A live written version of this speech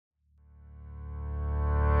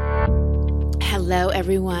Hello,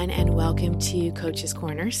 everyone, and welcome to Coach's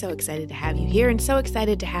Corner. So excited to have you here and so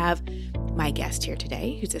excited to have my guest here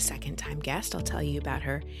today, who's a second-time guest. I'll tell you about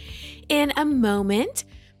her in a moment.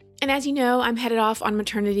 And as you know, I'm headed off on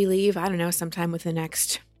maternity leave, I don't know, sometime within the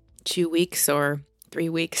next 2 weeks or 3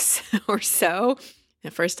 weeks or so.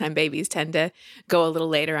 The first-time babies tend to go a little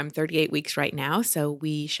later. I'm 38 weeks right now, so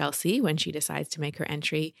we shall see when she decides to make her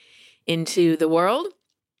entry into the world.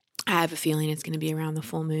 I have a feeling it's going to be around the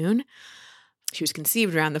full moon. She was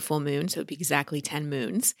conceived around the full moon, so it'd be exactly 10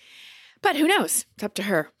 moons. But who knows? It's up to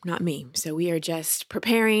her, not me. So we are just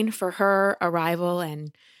preparing for her arrival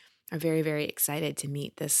and are very, very excited to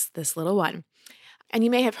meet this little one. And you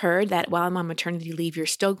may have heard that while I'm on maternity leave, you're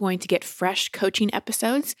still going to get fresh coaching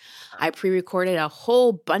episodes. I pre-recorded a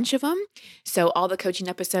whole bunch of them. So all the coaching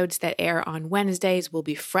episodes that air on Wednesdays will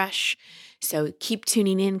be fresh. So keep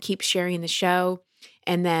tuning in, keep sharing the show.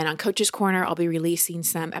 And then on Coach's Corner, I'll be releasing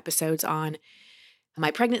some episodes on my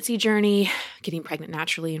pregnancy journey, getting pregnant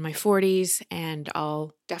naturally in my 40s, and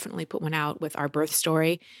I'll definitely put one out with our birth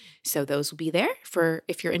story. So those will be there for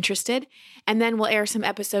if you're interested. And then we'll air some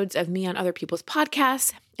episodes of me on other people's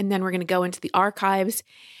podcasts. And then we're going to go into the archives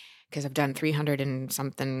because I've done 300 and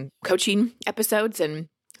something coaching episodes and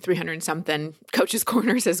 300 and something Coach's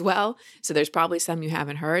Corners as well. So there's probably some you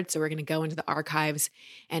haven't heard. So we're going to go into the archives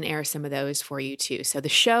and air some of those for you too. So the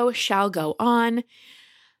show shall go on.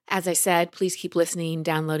 As I said, please keep listening,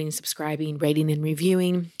 downloading, subscribing, rating, and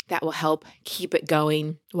reviewing. That will help keep it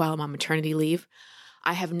going while I'm on maternity leave.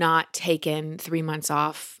 I have not taken 3 months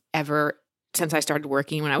off ever since I started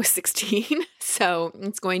working when I was 16. So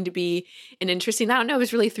it's going to be an interesting, I don't know if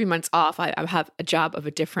it's really 3 months off. I have a job of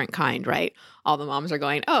a different kind, right? All the moms are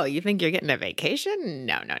going, oh, you think you're getting a vacation?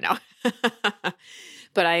 No.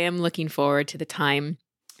 But I am looking forward to the time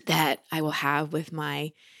that I will have with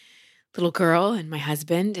my little girl and my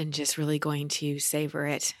husband and just really going to savor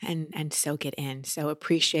it and soak it in. So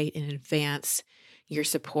appreciate in advance your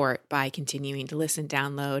support by continuing to listen,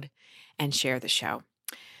 download, and share the show.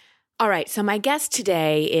 All right, so my guest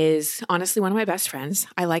today is honestly one of my best friends.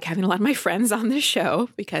 I like having a lot of my friends on this show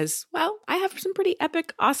because, well, I have some pretty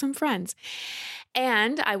epic, awesome friends.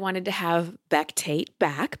 And I wanted to have Beck Tate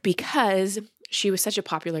back because she was such a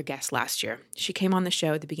popular guest last year. She came on the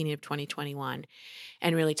show at the beginning of 2021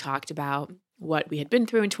 and really talked about what we had been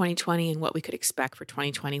through in 2020 and what we could expect for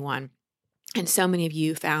 2021. And so many of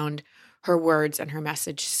you found her words and her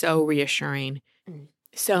message so reassuring,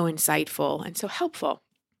 so insightful, and so helpful.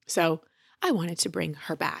 So I wanted to bring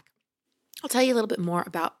her back. I'll tell you a little bit more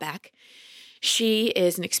about Beck. She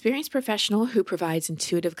is an experienced professional who provides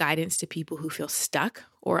intuitive guidance to people who feel stuck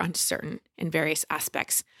or uncertain in various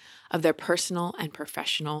aspects of their personal and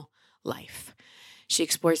professional life. She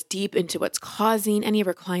explores deep into what's causing any of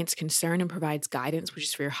her clients' concern and provides guidance, which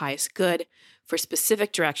is for your highest good, for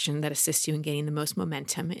specific direction that assists you in gaining the most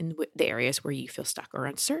momentum in the areas where you feel stuck or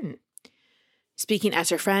uncertain. Speaking as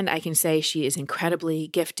her friend, I can say she is incredibly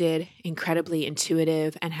gifted, incredibly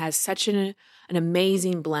intuitive, and has such an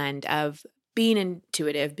amazing blend of being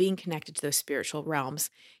intuitive, being connected to those spiritual realms,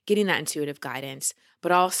 getting that intuitive guidance,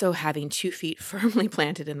 but also having 2 feet firmly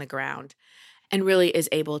planted in the ground, and really is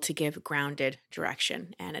able to give grounded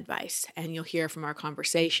direction and advice. And you'll hear from our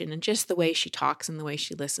conversation and just the way she talks and the way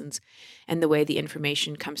she listens and the way the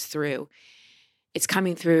information comes through. It's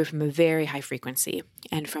coming through from a very high frequency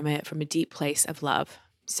and from a deep place of love.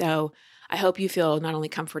 So I hope you feel not only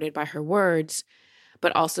comforted by her words,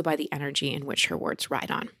 but also by the energy in which her words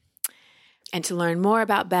ride on. And to learn more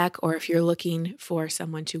about Beck, or if you're looking for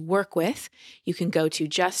someone to work with, you can go to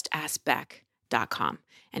justaskbeck.com.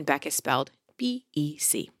 And Beck is spelled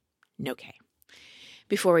B-E-C, no K.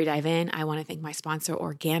 Before we dive in, I want to thank my sponsor,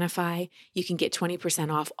 Organifi. You can get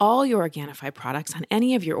 20% off all your Organifi products on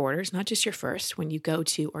any of your orders, not just your first, when you go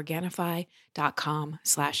to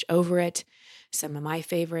Organifi.com/overit. Some of my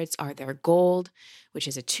favorites are their Gold, which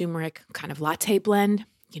is a turmeric kind of latte blend.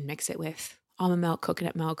 You can mix it with almond milk,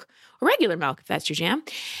 coconut milk, or regular milk if that's your jam.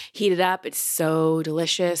 Heat it up. It's so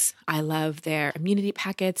delicious. I love their immunity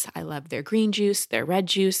packets. I love their green juice, their red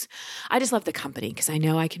juice. I just love the company because I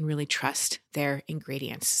know I can really trust their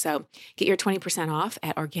ingredients. So get your 20% off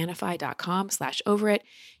at Organifi.com/overit.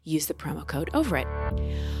 Use the promo code overit.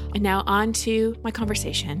 And now on to my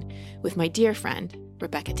conversation with my dear friend,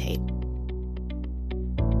 Rebecca Tate.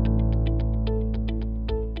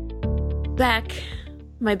 Beck,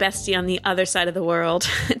 my bestie on the other side of the world.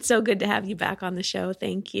 It's so good to have you back on the show.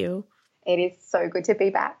 Thank you. It is so good to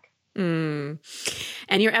be back. And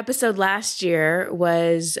your episode last year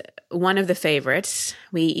was one of the favorites.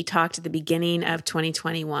 We talked at the beginning of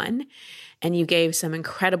 2021, and you gave some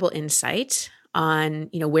incredible insight on,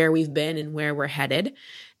 where we've been and where we're headed.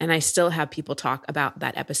 And I still have people talk about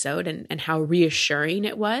that episode and how reassuring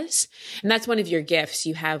it was. And that's one of your gifts.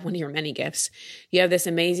 You have one of your many gifts. You have this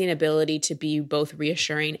amazing ability to be both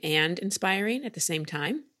reassuring and inspiring at the same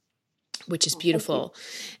time, which is beautiful.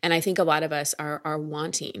 And I think a lot of us are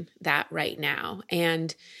wanting that right now.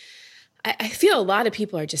 And I feel a lot of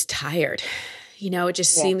people are just tired. It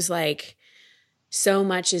just seems like so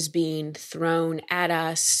much is being thrown at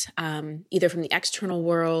us, either from the external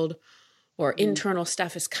world or internal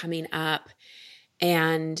stuff is coming up.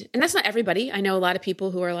 And that's not everybody. I know a lot of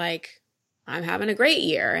people who are like, I'm having a great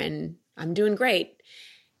year and I'm doing great.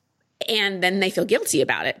 And then they feel guilty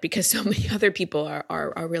about it because so many other people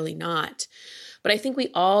are really not. But I think we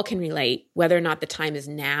all can relate, whether or not the time is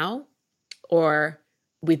now or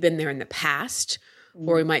we've been there in the past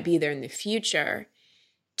or we might be there in the future,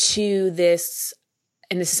 to this.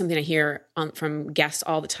 And this is something I hear from guests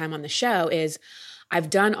all the time on the show is, I've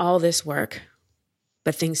done all this work,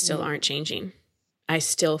 but things still aren't changing. I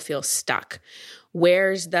still feel stuck.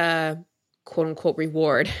 Where's the quote unquote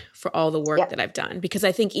reward for all the work that I've done? Because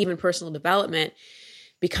I think even personal development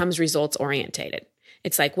becomes results orientated.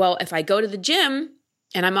 It's like, well, if I go to the gym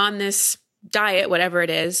and I'm on this diet, whatever it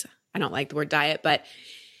is, I don't like the word diet, but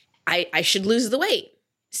I should lose the weight.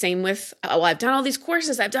 Same with, I've done all these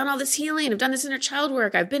courses, I've done all this healing, I've done this inner child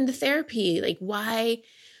work, I've been to therapy. Like, why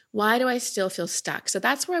do I still feel stuck? So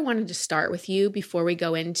that's where I wanted to start with you before we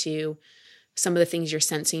go into some of the things you're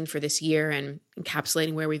sensing for this year and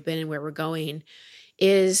encapsulating where we've been and where we're going,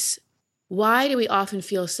 is why do we often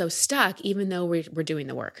feel so stuck even though we're doing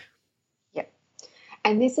the work? Yep.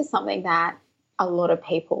 And this is something that a lot of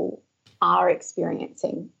people are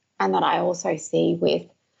experiencing, and that I also see with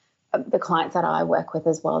the clients that I work with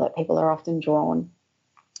as well, that people are often drawn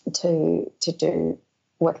to do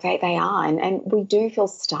what they are. And we do feel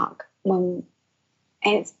stuck when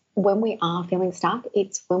we are feeling stuck,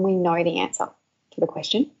 it's when we know the answer to the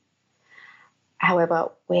question.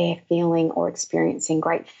 However, we're feeling or experiencing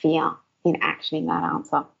great fear in actioning that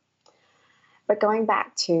answer. But going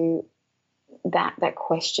back to that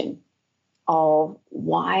question of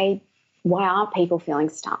why are people feeling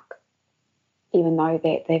stuck, even though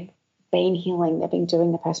they've been healing, they've been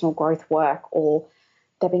doing the personal growth work, or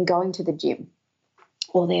they've been going to the gym,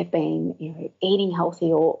 or they've been eating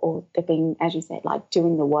healthy, or they've been, as you said, like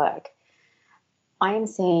doing the work. I am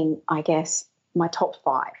seeing, I guess, my top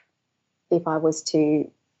 5, if I was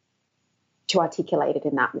to articulate it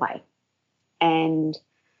in that way. And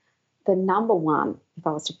the number one, if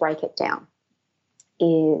I was to break it down,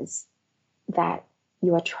 is that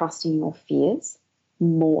you are trusting your fears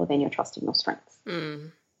more than you're trusting your strengths.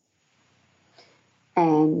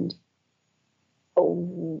 And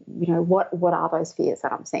what are those fears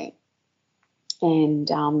that I'm seeing? And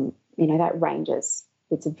that ranges.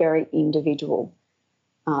 It's a very individual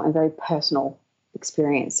and very personal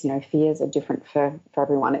experience. Fears are different for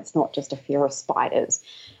everyone. It's not just a fear of spiders.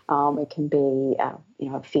 It can be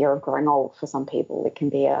a fear of growing old for some people. It can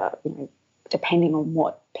be depending on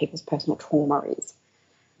what people's personal trauma is.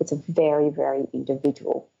 It's a very, very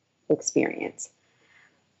individual experience.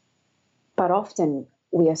 But often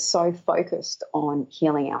we are so focused on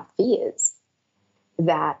healing our fears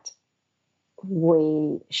that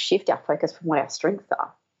we shift our focus from what our strengths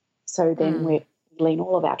are. So then we lean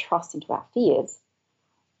all of our trust into our fears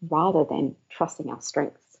rather than trusting our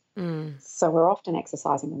strengths. So we're often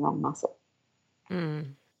exercising the wrong muscle.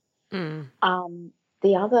 The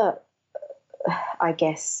other, I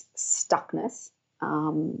guess, stuckness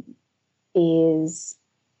is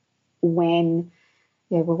when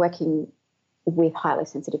we're working with highly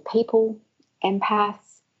sensitive people,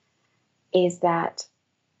 empaths, is that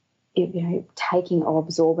taking or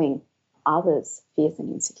absorbing others' fears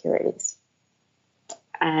and insecurities,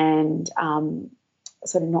 and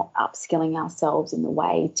sort of not upskilling ourselves in the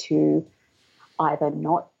way to either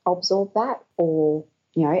not absorb that, or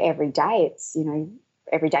every day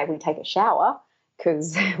every day we take a shower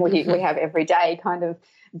because we have every day kind of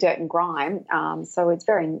dirt and grime. So it's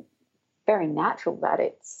very, very natural that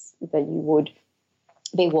you would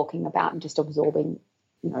be walking about and just absorbing,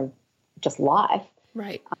 just life.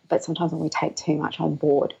 Right. But sometimes when we take too much on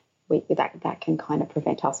board, that can kind of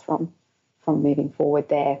prevent us from moving forward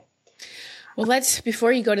there. Well,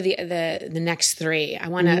 before you go to the next 3, I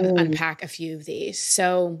want to unpack a few of these.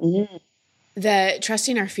 So the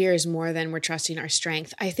trusting our fears more than we're trusting our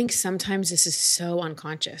strength. I think sometimes this is so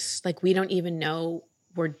unconscious. Like we don't even know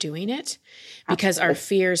we're doing it because our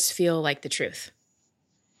fears feel like the truth.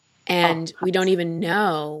 And we don't even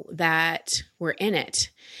know that we're in it.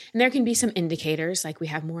 And there can be some indicators, like we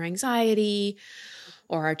have more anxiety,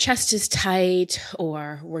 or our chest is tight,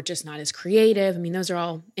 or we're just not as creative. I mean, those are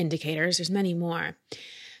all indicators. There's many more.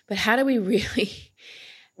 But how do we really,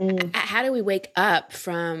 how do we wake up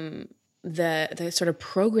from the sort of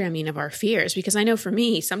programming of our fears? Because I know for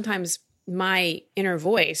me, sometimes my inner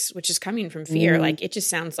voice, which is coming from fear, like it just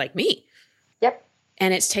sounds like me. Yep.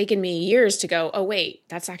 And it's taken me years to go, oh, wait,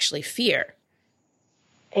 that's actually fear.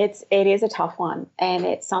 It is a tough one. And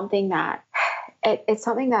it's something that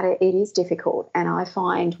it is difficult. And I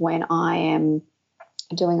find when I am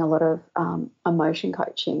doing a lot of emotion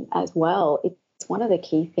coaching as well, it's one of the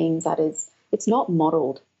key things that it's not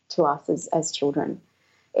modeled to us as children.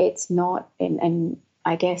 It's not, and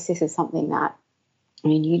I guess this is something that, I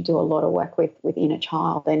mean, you do a lot of work with inner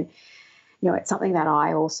child, and, you know, it's something that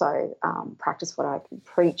I also practice, what I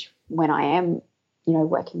preach when I am, you know,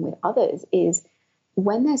 working with others, is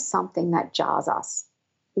when there's something that jars us,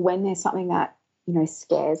 when there's something that, you know,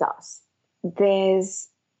 scares us,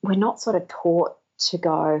 we're not sort of taught to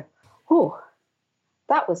go, oh,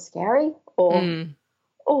 that was scary, or,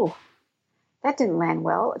 oh, that didn't land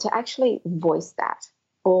well, to actually voice that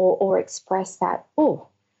or express that, oh.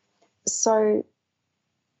 So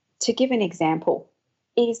to give an example,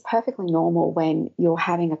 it is perfectly normal when you're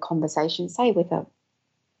having a conversation, say with a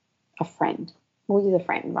friend. We'll use a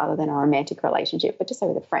friend rather than a romantic relationship, but just say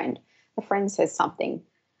with a friend. A friend says something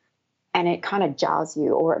and it kind of jars you,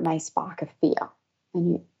 or it may spark a fear.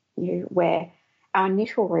 And you where our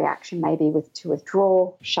initial reaction may be to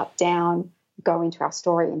withdraw, shut down, go into our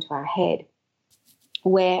story, into our head,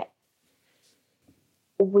 where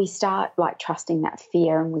we start like trusting that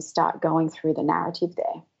fear and we start going through the narrative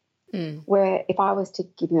there. Where if I was to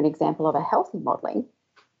give you an example of a healthy modelling,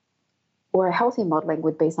 or a healthy modelling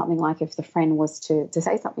would be something like if the friend was to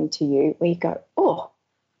say something to you where you go, oh,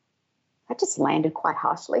 that just landed quite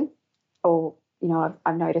harshly, or, you know,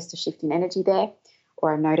 I've noticed a shift in energy there,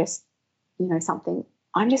 or I've noticed, you know, something,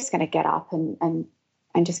 I'm just going to get up and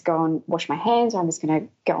just go and wash my hands, or I'm just going to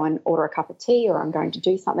go and order a cup of tea, or I'm going to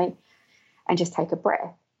do something and just take a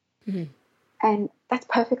breath. And that's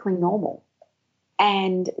perfectly normal.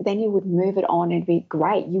 And then you would move it on and be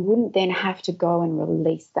great. You wouldn't then have to go and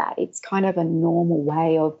release that. It's kind of a normal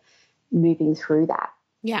way of moving through that.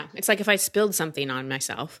 Yeah. It's like if I spilled something on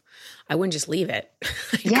myself, I wouldn't just leave it.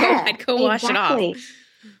 I'd go wash it off.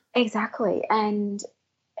 Exactly. And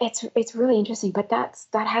it's really interesting, but that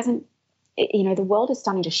hasn't, you know, the world is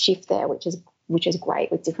starting to shift there, which is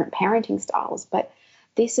great with different parenting styles. But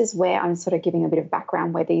this is where I'm sort of giving a bit of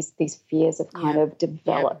background where these fears have kind of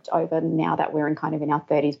developed over now that we're in kind of in our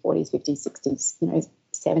 30s, 40s, 50s, 60s, you know,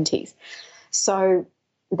 70s. So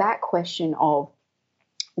that question of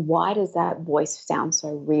why does that voice sound so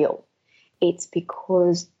real? It's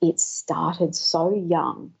because it started so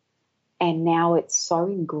young and now it's so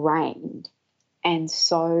ingrained and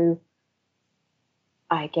so,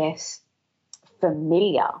 I guess,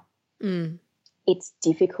 familiar. It's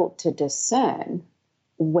difficult to discern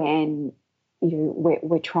when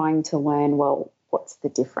we're trying to learn, well, what's the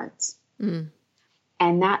difference? And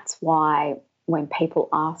that's why when people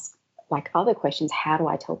ask like other questions, how do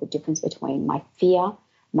I tell the difference between my fear,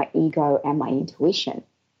 my ego, and my intuition?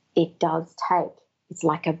 It does take, it's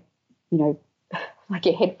like like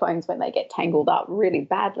your headphones when they get tangled up really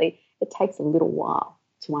badly, it takes a little while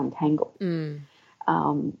to untangle.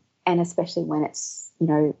 And especially when it's, you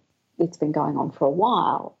know, it's been going on for a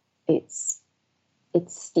while, it's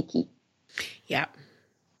sticky. Yeah.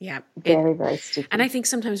 Very, very sticky. And I think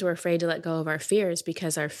sometimes we're afraid to let go of our fears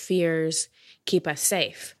because our fears keep us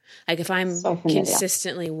safe. Like if I'm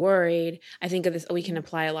consistently worried, I think of this, we can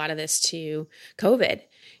apply a lot of this to COVID.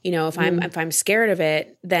 You know, if I'm scared of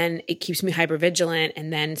it, then it keeps me hypervigilant.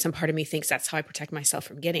 And then some part of me thinks that's how I protect myself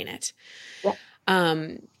from getting it. Yeah.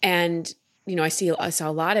 And you know, I saw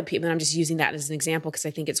a lot of people, and I'm just using that as an example because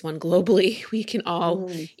I think it's one globally we can all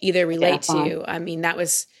either relate to. I mean, that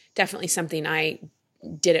was definitely something I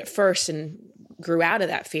did at first and grew out of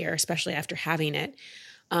that fear, especially after having it.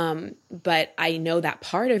 But I know that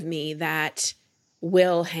part of me that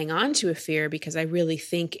will hang on to a fear because I really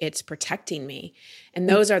think it's protecting me. And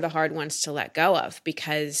those are the hard ones to let go of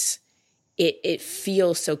because it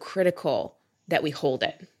feels so critical that we hold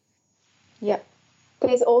it. Yep.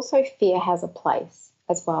 There's also fear has a place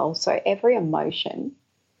as well. So every emotion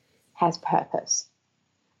has purpose.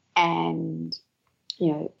 And,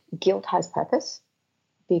 you know, guilt has purpose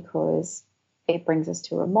because it brings us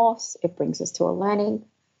to remorse, it brings us to a learning.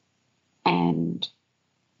 And,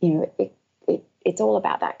 you know, it's all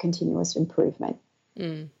about that continuous improvement.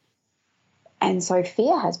 And so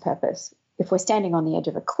fear has purpose. If we're standing on the edge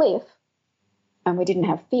of a cliff and we didn't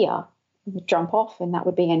have fear, would jump off, and that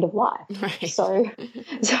would be end of life. Right. So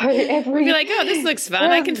every We'd be like, oh, this looks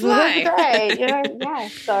fun. I can fly. That's great. Yeah.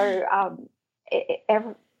 So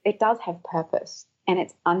it does have purpose, and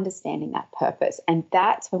it's understanding that purpose. And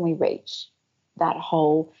that's when we reach that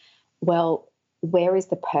whole, well, where is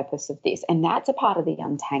the purpose of this? And that's a part of the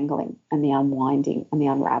untangling and the unwinding and the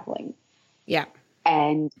unraveling. Yeah.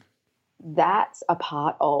 And that's a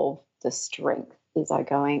part of the strength, is like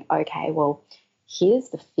going, okay, well, here's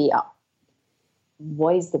the fear.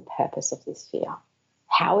 What is the purpose of this fear?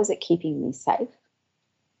 How is it keeping me safe?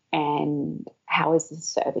 And how is this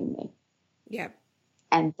serving me? Yeah.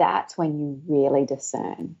 And that's when you really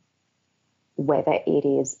discern whether it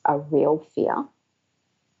is a real fear,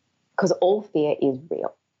 because all fear is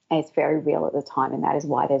real, and it's very real at the time, and that is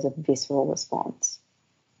why there's a visceral response.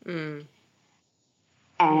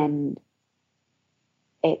 And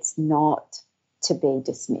it's not to be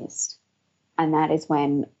dismissed. And that is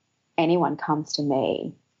when anyone comes to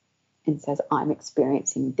me and says, I'm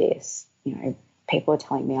experiencing this, people are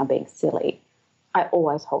telling me I'm being silly, I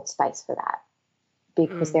always hold space for that,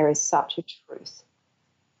 because there is such a truth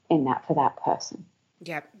in that for that person.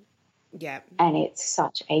 Yep. Yep. And it's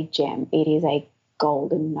such a gem. It is a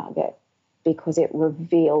golden nugget, because it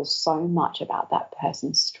reveals so much about that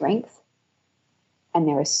person's strength, and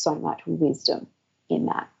there is so much wisdom in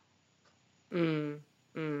that.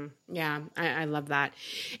 Yeah, I love that.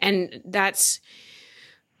 And that's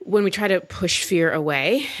when we try to push fear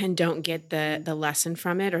away and don't get the lesson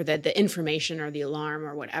from it, or the information or the alarm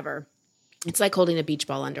or whatever. It's like holding a beach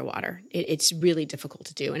ball underwater. It's really difficult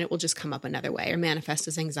to do, and it will just come up another way, or manifest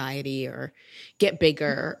as anxiety, or get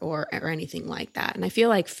bigger, or anything like that. And I feel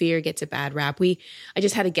like fear gets a bad rap. I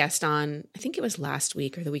just had a guest on, I think it was last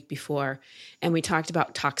week or the week before, and we talked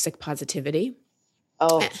about toxic positivity.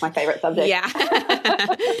 Oh, my favorite subject. Yeah.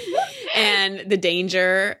 And the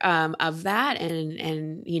danger of that,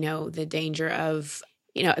 and the danger of,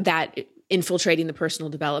 that infiltrating the personal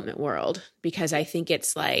development world, because I think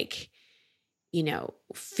it's like,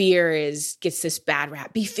 fear gets this bad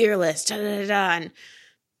rap, be fearless, da, da, da, da. And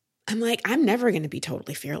I'm like, I'm never going to be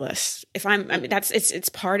totally fearless. It's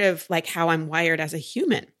part of like how I'm wired as a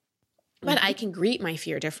human, but I can greet my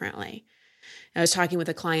fear differently. I was talking with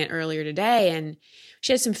a client earlier today, and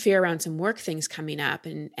she had some fear around some work things coming up.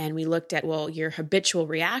 And we looked at, well, your habitual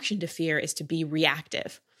reaction to fear is to be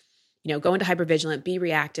reactive, go into hypervigilant, be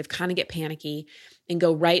reactive, kind of get panicky, and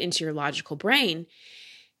go right into your logical brain.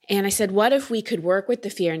 And I said, what if we could work with the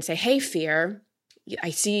fear and say, hey, fear, I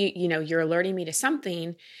see, you're alerting me to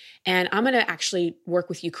something, and I'm going to actually work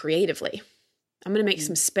with you creatively. I'm going to make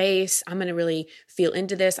some space. I'm going to really feel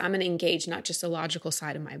into this. I'm going to engage not just the logical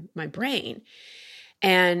side of my brain.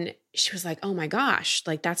 And she was like, oh my gosh,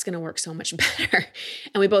 like that's going to work so much better.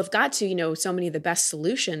 And we both got to, so many of the best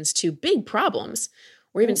solutions to big problems,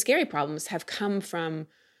 or even scary problems, have come from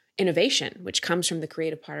innovation, which comes from the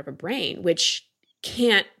creative part of our brain, which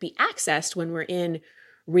can't be accessed when we're in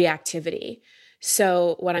reactivity.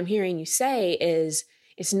 So what I'm hearing you say is,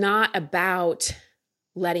 it's not about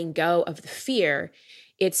letting go of the fear.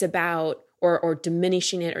 It's about, or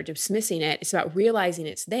diminishing it or dismissing it. It's about realizing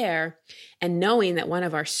it's there, and knowing that one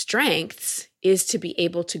of our strengths is to be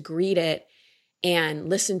able to greet it and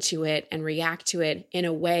listen to it and react to it in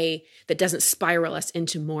a way that doesn't spiral us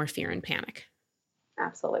into more fear and panic.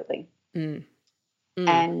 Absolutely.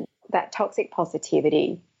 And that toxic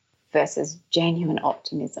positivity versus genuine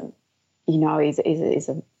optimism, is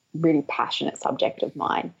a really passionate subject of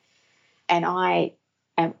mine. And I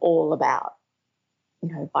am all about,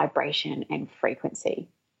 vibration and frequency.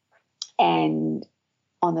 And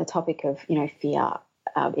on the topic of, fear,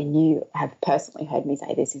 and you have personally heard me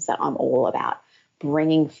say this, is that I'm all about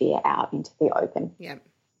bringing fear out into the open. Yeah.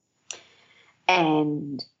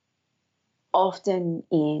 And often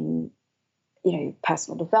in,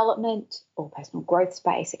 personal development or personal growth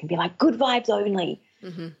space, it can be like good vibes only.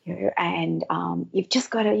 And you've just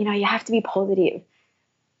got to, you have to be positive.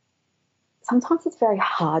 Sometimes it's very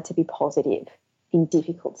hard to be positive in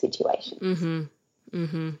difficult situations.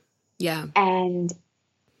 Yeah. And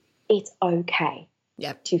it's okay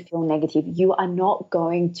to feel negative. You are not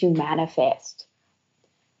going to manifest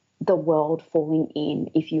the world falling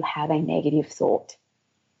in if you have a negative thought.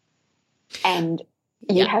 And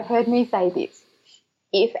you have heard me say this.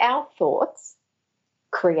 If our thoughts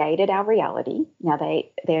created our reality, now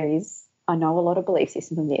I know a lot of belief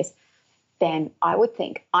systems in this, then I would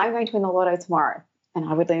think, I'm going to win the lotto tomorrow, and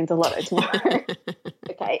I would win the lotto tomorrow.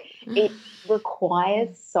 Okay. It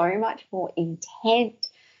requires so much more intent,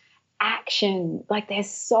 action. Like there's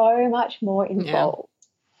so much more involved.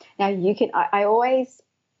 Now I always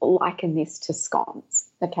liken this to scones.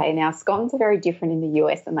 Okay, now scones are very different in the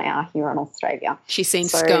US than they are here in Australia. She's saying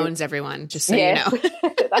scones, everyone, just so you know.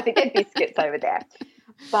 I think they're biscuits over there.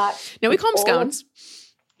 But no, we call them scones.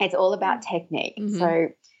 It's all about technique. Mm-hmm. So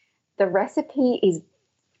the recipe is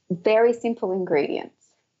very simple ingredients.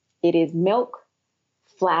 It is milk,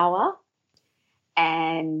 flour,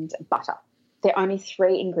 and butter. They're only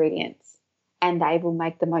 3 ingredients, and they will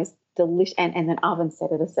make the most delicious, and an oven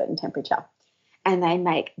set at a certain temperature. And they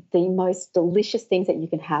make the most delicious things that you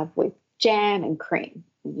can have with jam and cream.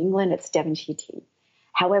 In England, it's Devonshire tea.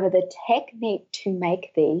 However, the technique to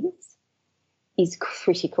make these is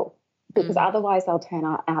critical, because otherwise they'll turn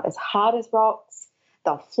out as hard as rocks,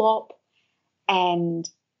 they'll flop. And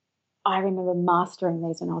I remember mastering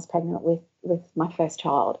these when I was pregnant with my first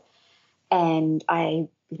child. And I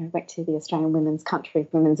went to the Australian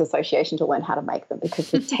Women's Association to learn how to make them, because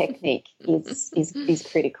the technique is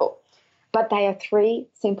critical. But they are 3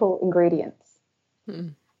 simple ingredients.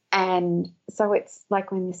 And so it's like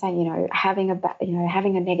when you say, having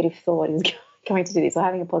a negative thought is going to do this, or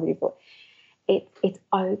having a positive thought. It's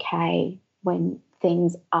okay when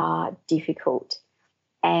things are difficult.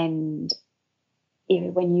 And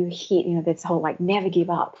when you hit, this whole like never give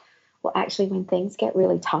up. Well, actually, when things get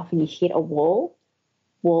really tough and you hit a wall,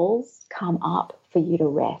 walls come up for you to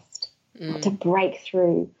rest, not to break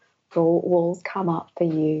through. Walls come up for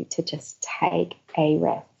you to just take a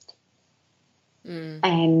rest.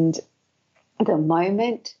 And the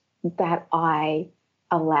moment that I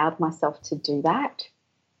allowed myself to do that,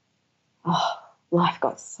 life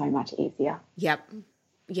got so much easier. Yep.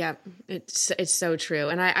 It's so true.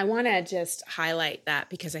 And I want to just highlight that,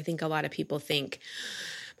 because I think a lot of people think,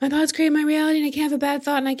 my thoughts create my reality and I can't have a bad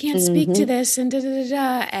thought and I can't speak to this and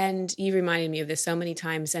da-da-da-da. And you reminded me of this so many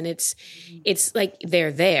times. And it's like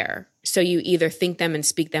they're there. So you either think them and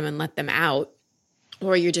speak them and let them out,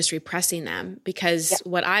 or you're just repressing them. Because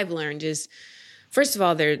what I've learned is, first of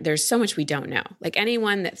all, there's so much we don't know. Like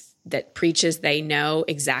anyone that preaches they know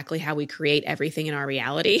exactly how we create everything in our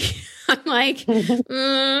reality. I'm like,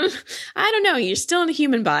 I don't know. You're still in a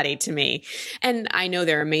human body to me. And I know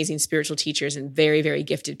there are amazing spiritual teachers and very, very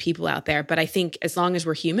gifted people out there. But I think as long as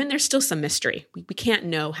we're human, there's still some mystery. We can't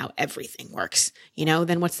know how everything works.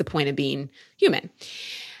 Then what's the point of being human?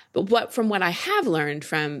 But from what I have learned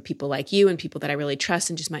from people like you and people that I really trust,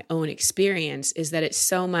 and just my own experience, is that it's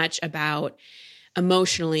so much about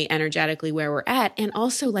emotionally, energetically where we're at, and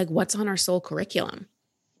also like what's on our soul curriculum.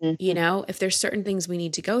 If there's certain things we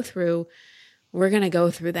need to go through, we're going to go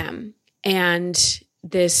through them. And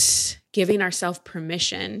this giving ourselves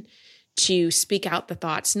permission to speak out the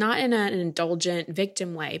thoughts, not in an indulgent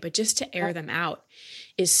victim way, but just to air them out,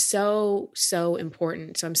 is so, so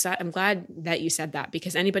important. So I'm glad that you said that,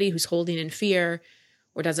 because anybody who's holding in fear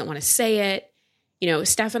or doesn't want to say it,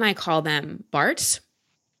 Steph and I call them Barts.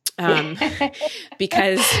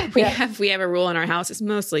 Because we have a rule in our house. It's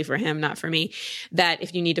mostly for him, not for me, that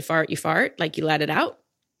if you need to fart, you fart, like you let it out.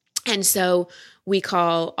 And so we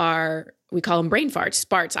call them brain farts,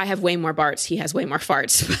 Barts. I have way more Barts. He has way more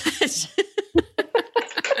farts.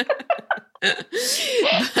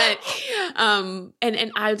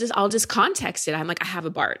 And I'll just context it. I'm like, I have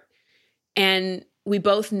a Bart, and we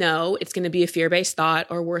both know it's going to be a fear-based thought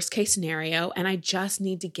or worst case scenario. And I just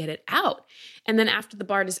need to get it out. And then after the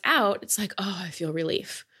Bart is out, it's like, I feel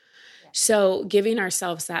relief. Yeah. So giving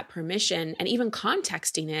ourselves that permission, and even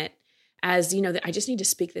contexting it as, that I just need to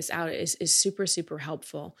speak this out is super, super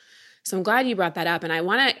helpful. So I'm glad you brought that up. And I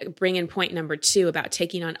want to bring in point number 2 about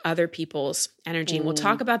taking on other people's energy. And we'll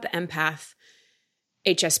talk about the empath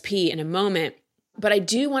HSP in a moment. But I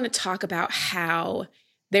do want to talk about how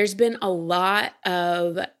there's been a lot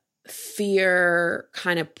of fear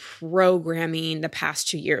kind of programming the past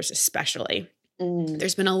 2 years, especially.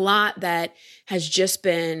 There's been a lot that has just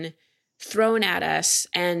been thrown at us,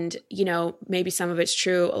 and, maybe some of it's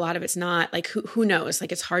true, a lot of it's not. Like, who knows?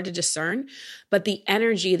 Like, it's hard to discern. But the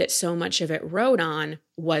energy that so much of it rode on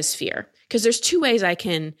was fear. Because there's 2 ways I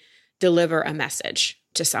can deliver a message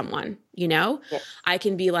to someone, Yes. I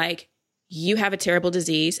can be like, you have a terrible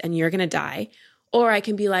disease and you're going to die. Or I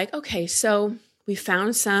can be like, okay, so we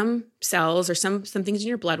found some cells or some things in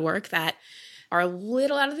your blood work that are a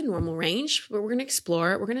little out of the normal range, but we're going to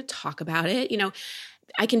explore it. We're going to talk about it.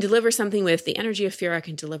 I can deliver something with the energy of fear. I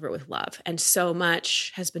can deliver it with love. And so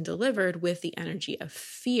much has been delivered with the energy of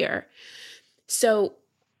fear. So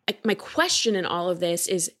my question in all of this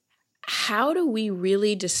is, how do we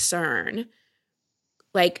really discern,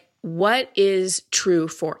 like, what is true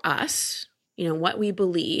for us, what we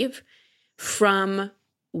believe, from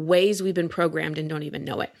ways we've been programmed and don't even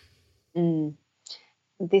know it?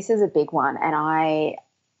 This is a big one. And I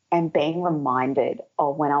and being reminded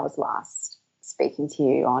of when I was last speaking to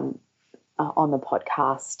you on the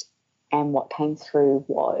podcast, and what came through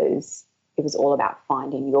was it was all about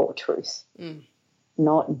finding your truth,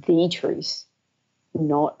 not the truth,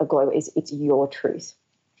 not a global. It's your truth.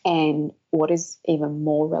 And what is even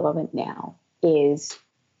more relevant now is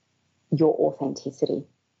your authenticity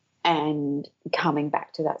and coming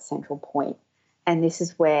back to that central point. And this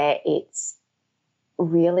is where it's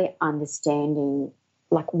really understanding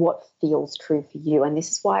like what feels true for you. And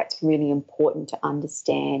this is why it's really important to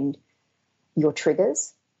understand your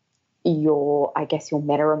triggers, your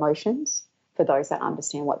meta emotions, for those that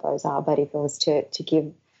understand what those are. But if it was to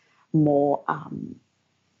give more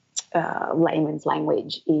layman's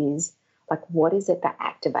language, is like, what is it that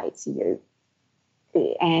activates you?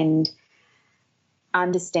 And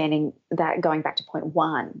understanding that, going back to point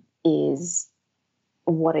one, is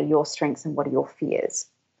what are your strengths and what are your fears?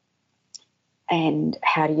 And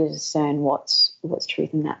how do you discern what's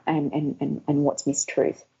truth in that and what's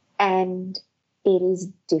mistruth? And it is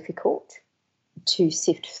difficult to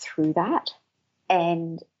sift through that.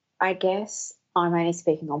 And I guess I'm only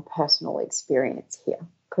speaking on personal experience here,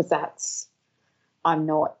 because I'm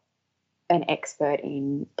not an expert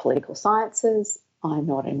in political sciences. I'm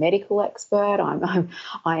not a medical expert.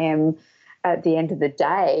 I am at the end of the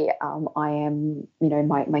day, I am,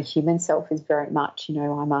 my human self is very much,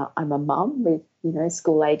 I'm a mum with,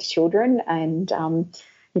 school-age children and,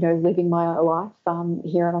 living my life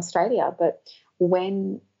here in Australia. But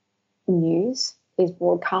when news is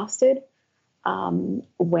broadcasted,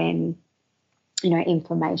 when,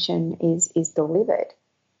 information is delivered,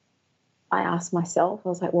 I asked myself, I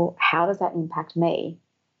was like, well, how does that impact me?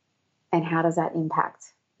 And how does that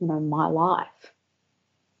impact, my life?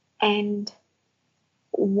 And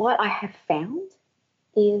what I have found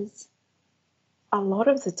is a lot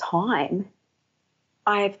of the time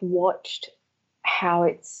I've watched how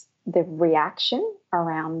it's the reaction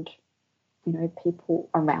around, people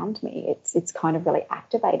around me. It's kind of really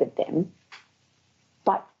activated them.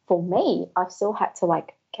 But for me, I've still had to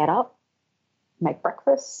get up, make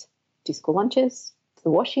breakfast, do school lunches, do the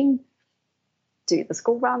washing, do the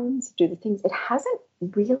school runs, do the things. It hasn't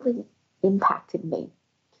really impacted me.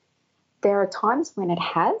 There are times when it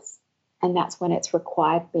has, and that's when it's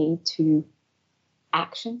required me to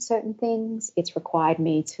action certain things. It's required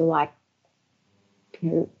me to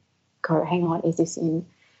go, hang on, is this in,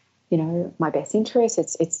 my best interest?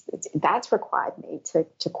 It's that's required me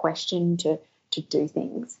to question, to do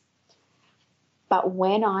things. But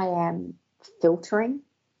when I am filtering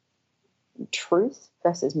truth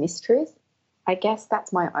versus mistruth, I guess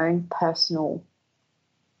that's my own personal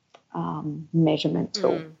measurement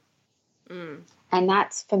tool. And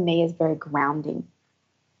that's, for me, is very grounding.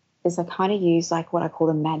 Is I kind of use what I call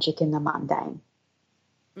the magic in the mundane.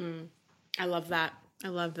 I love that. I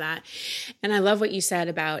love that. And I love what you said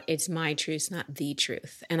about it's my truth, not the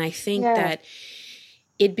truth. And I think that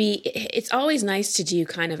it's always nice to do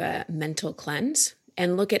kind of a mental cleanse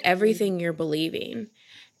and look at everything you're believing.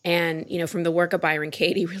 And, from the work of Byron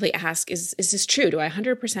Katie, really ask, is this true? Do I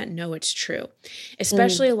 100% know it's true?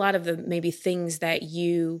 Especially a lot of the maybe things that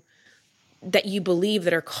you believe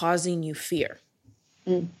that are causing you fear,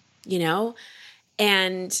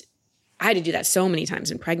 And I had to do that so many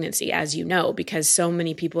times in pregnancy, as you know, because so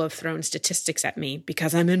many people have thrown statistics at me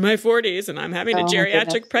because I'm in my 40s and I'm having a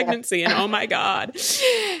geriatric pregnancy and oh my God.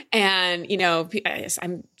 And,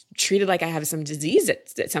 I'm treated like I have some disease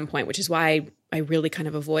at some point, which is why I really kind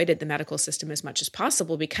of avoided the medical system as much as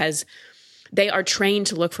possible, because they are trained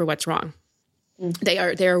to look for what's wrong.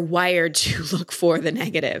 They're wired to look for the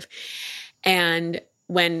negative. And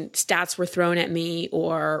when stats were thrown at me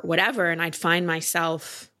or whatever, and I'd find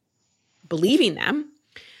myself believing them,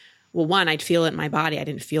 well, one, I'd feel it in my body. I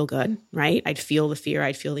didn't feel good, right? I'd feel the fear.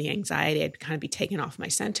 I'd feel the anxiety. I'd kind of be taken off my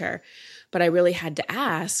center. But I really had to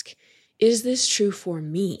ask, is this true for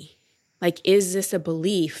me? Is this a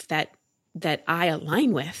belief that I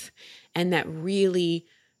align with and that really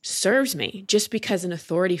serves me? Just because an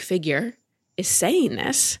authority figure is saying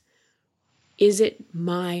this, is it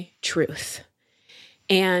my truth?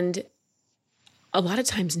 And a lot of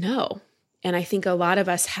times, no. And I think a lot of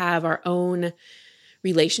us have our own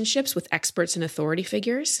relationships with experts and authority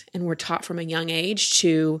figures, and we're taught from a young age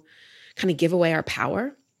to kind of give away our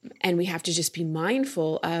power. And we have to just be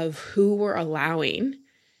mindful of who we're allowing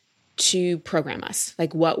to program us,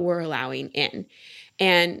 what we're allowing in.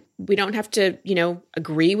 And we don't have to,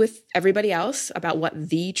 agree with everybody else about what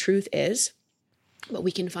the truth is, but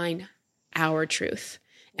we can find our truth.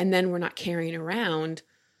 And then we're not carrying around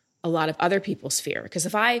a lot of other people's fear. Because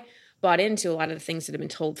if I bought into a lot of the things that have been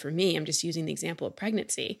told for me, I'm just using the example of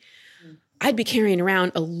pregnancy, I'd be carrying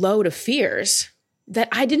around a load of fears that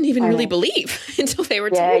I didn't even really believe until they were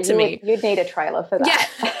told to me. You'd need a trailer for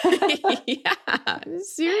that. Yeah.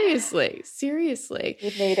 Seriously.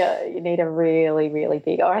 You need a really, really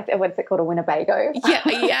big, or what's it called, a Winnebago?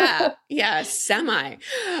 Yeah, semi.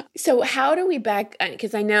 So how do we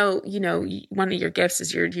because I know, one of your gifts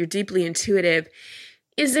is you're deeply intuitive.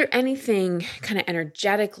 Is there anything kind of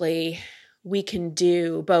energetically we can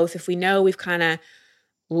do, both if we know we've kind of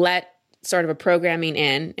let sort of a programming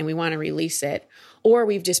in and we want to release it, or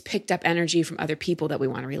we've just picked up energy from other people that we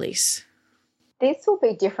want to release? This will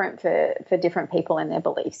be different for different people in their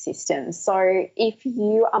belief systems. So if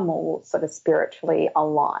you are more sort of spiritually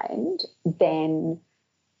aligned, then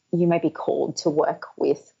you may be called to work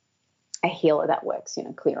with a healer that works in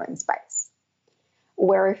a clearing space.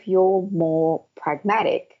 Where if you're more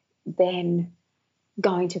pragmatic, then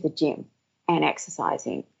going to the gym and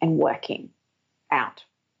exercising and working out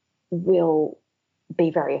will be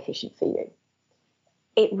very efficient for you.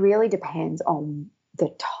 It really depends on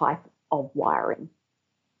the type of wiring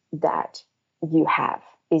that you have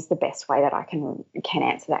is the best way that I can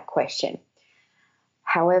answer that question.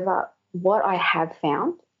 However, what I have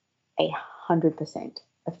found 100%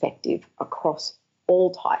 effective across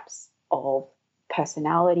all types of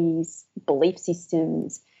personalities, belief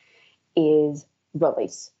systems is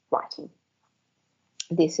release writing.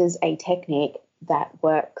 This is a technique that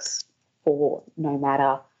works for no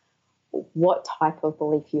matter what type of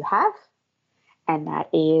belief you have, and that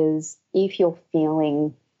is if you're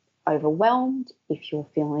feeling overwhelmed, if you're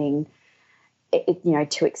feeling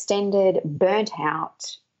too extended, burnt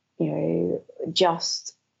out,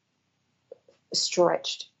 just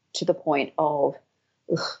stretched to the point of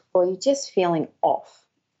or you're just feeling off,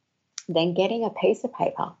 then getting a piece of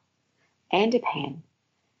paper and a pen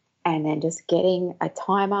and then just getting a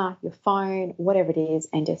timer, your phone, whatever it is,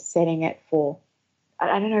 and just setting it for,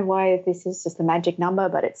 I don't know why this is just a magic number,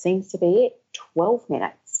 but it seems to be it, 12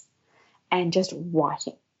 minutes, and just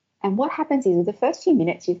writing. And what happens is the first few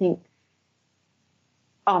minutes you think,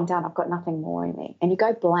 oh, I'm done, I've got nothing more in me, and you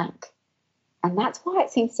go blank. And that's why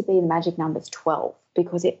it seems to be the magic number's 12,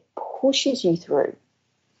 because it pushes you through.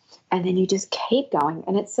 And then you just keep going,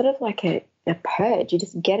 and it's sort of like a purge. You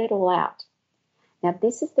just get it all out. Now,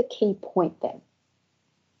 this is the key point then.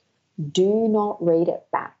 Do not read it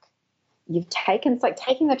back. It's like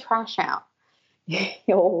taking the trash out,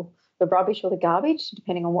 or the rubbish or the garbage,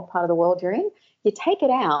 depending on what part of the world you're in. You take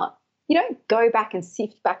it out. You don't go back and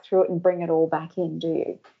sift back through it and bring it all back in, do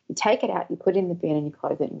you? You take it out, you put it in the bin, and you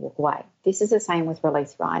close it and you walk away. This is the same with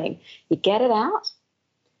release writing. You get it out,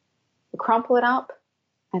 you crumple it up,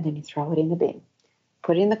 and then you throw it in the bin.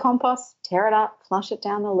 Put it in the compost, tear it up, flush it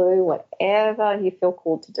down the loo, whatever you feel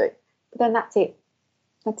called to do. But then that's it.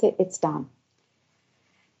 That's it. It's done.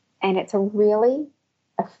 And it's a really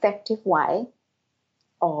effective way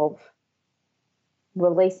of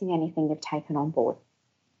releasing anything you've taken on board.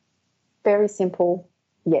 Very simple,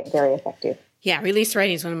 yet very effective. Yeah, release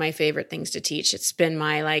writing is one of my favorite things to teach. It's been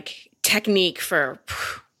my technique for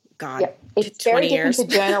it's very different to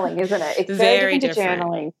journaling, isn't it? It's very different to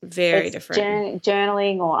journaling. Very different.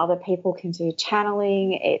 Journaling, or other people can do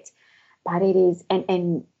channeling. But it is,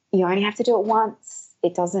 and you only have to do it once.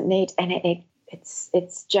 It doesn't need, and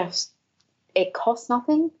it's just, it costs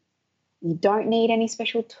nothing. You don't need any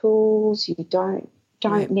special tools. You don't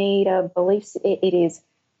need a belief. It is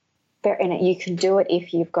very, and you can do it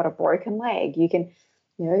if you've got a broken leg. You can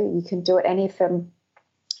do it, and if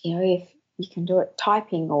you can do it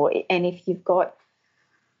typing, and if you've got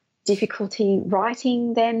difficulty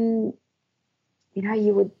writing, then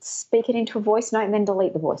you would speak it into a voice note and then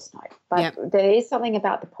delete the voice note. But there is something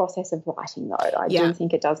about the process of writing, though. I do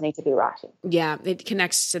think it does need to be writing. Yeah, it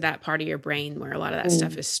connects to that part of your brain where a lot of that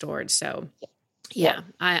stuff is stored. So,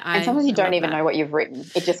 and sometimes you don't even know what you've written.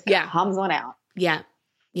 It just comes on out. Yeah.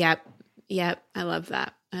 I love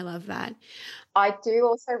that. I do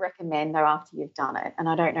also recommend, though, after you've done it, and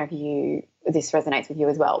I don't know if this resonates with you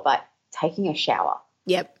as well, but taking a shower.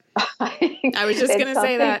 Yep. I was just going to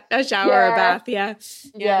say that. A shower or a bath.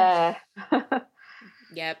 Yeah.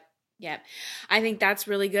 Yep. I think that's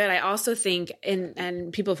really good. I also think,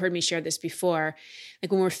 and people have heard me share this before,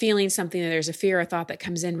 like when we're feeling something, that there's a fear or thought that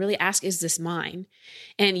comes in, really ask, is this mine?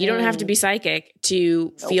 And you don't have to be psychic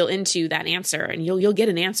to feel into that answer, and you'll get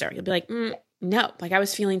an answer. You'll be like, no. Like I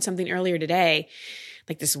was feeling something earlier today,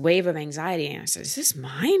 like this wave of anxiety. And I said, is this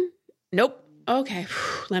mine? Nope. Okay,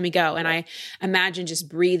 let me go. And I imagine just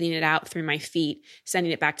breathing it out through my feet,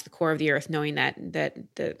 sending it back to the core of the earth, knowing that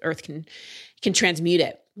the earth can transmute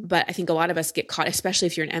it. But I think a lot of us get caught, especially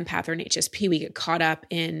if you're an empath or an HSP, we get caught up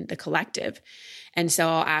in the collective. And so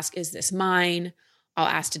I'll ask, is this mine? I'll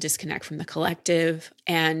ask to disconnect from the collective.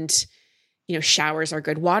 And, you know, showers are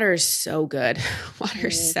good. Water is so good. Water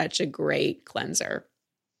is such a great cleanser.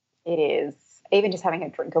 It is. Even just having a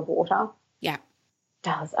drink of water. Yeah.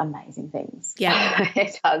 Does amazing things. Yeah.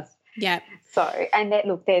 It does. Yeah. So, and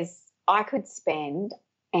look, I could spend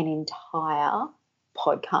an entire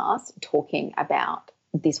podcast talking about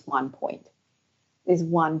this one point. There's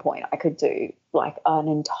one point I could do like an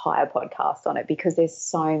entire podcast on it because there's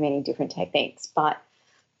so many different techniques, but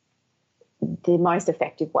the most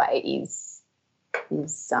effective way is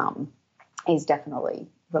definitely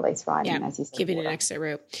release writing, as you said. Giving an exit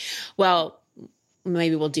route. Well,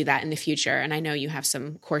 maybe we'll do that in the future. And I know you have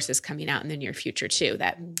some courses coming out in the near future too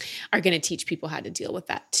that are going to teach people how to deal with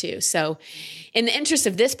that too. So in the interest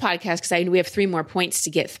of this podcast, because we have 3 more points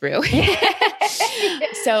to get through.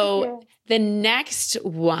 So the next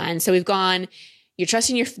one, so we've gone, you're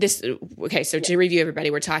trusting okay. So to review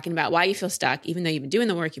everybody, we're talking about why you feel stuck, even though you've been doing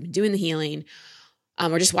the work, you've been doing the healing,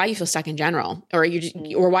 or just why you feel stuck in general, or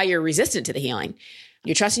why you're resistant to the healing.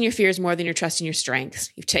 You're trusting your fears more than you're trusting your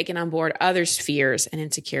strengths. You've taken on board others' fears and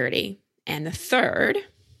insecurity. And the third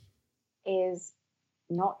is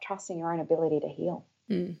not trusting your own ability to heal.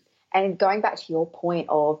 And going back to your point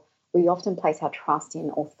of we often place our trust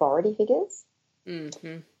in authority figures.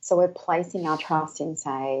 So we're placing our trust in,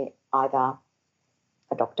 say, either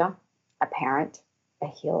a doctor, a parent, a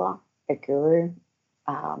healer, a guru,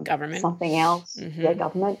 government, something else, the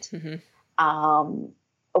government.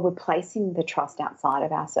 We're placing the trust outside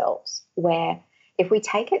of ourselves, where if we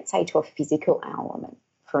take it, say, to a physical element,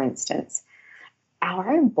 for instance, our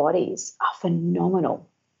own bodies are phenomenal.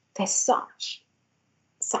 They're such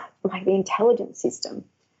like the intelligence system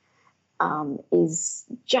is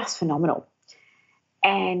just phenomenal.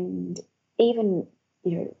 And even,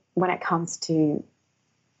 you know, when it comes to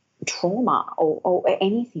trauma or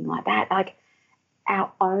anything like that, like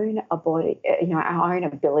our own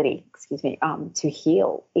ability, to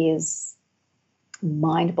heal is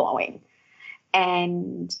mind-blowing.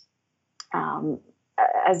 And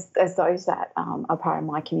as those that are part of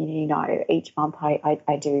my community know, each month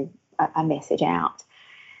I do a message out.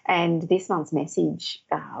 And this month's message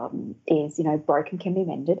is, you know, broken can be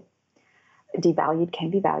mended, devalued can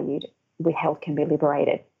be valued, withheld can be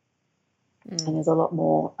liberated. And there's a lot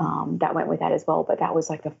more that went with that as well, but that was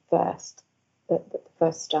like the first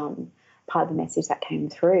part of the message that came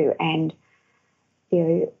through. And,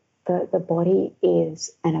 you know, the body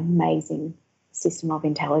is an amazing system of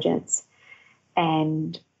intelligence,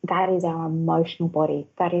 and that is our emotional body,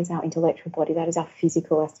 that is our intellectual body, that is our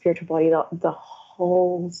physical, our spiritual body, the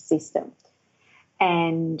whole system.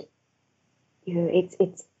 And, you know, it's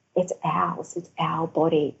ours, it's our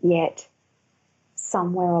body, yet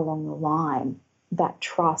somewhere along the line that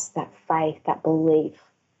trust, that faith, that belief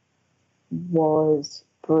was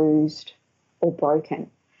bruised or broken.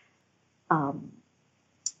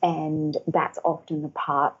 And that's often the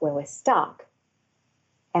part where we're stuck.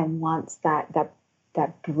 And once that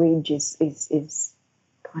bridge is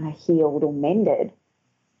kind of healed or mended,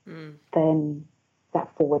 then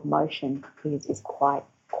that forward motion is quite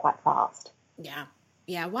fast. Yeah.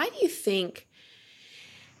 Yeah. Why do you think,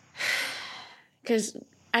 because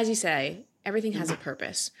as you say, everything has a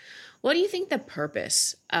purpose. What do you think the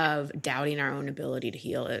purpose of doubting our own ability to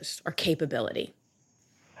heal is, or capability?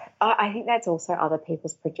 I think that's also other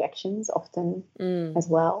people's projections often as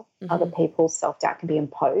well. Other people's self-doubt can be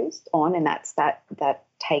imposed on, and that's that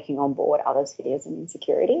taking on board others' fears and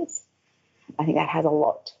insecurities. I think that has a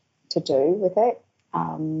lot to do with it.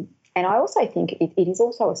 And I also think it is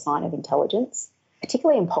also a sign of intelligence,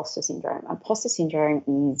 particularly imposter syndrome. Imposter syndrome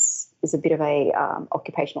is a bit of a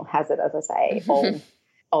occupational hazard, as I say,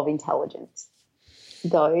 of intelligence.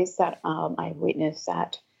 Those that I witness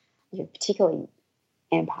that, you know, particularly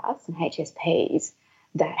empaths and HSPs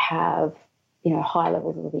that have, you know, high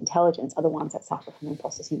levels of intelligence are the ones that suffer from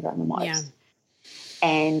imposter syndrome the most. Yeah.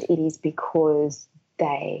 And it is because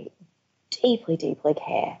they deeply, deeply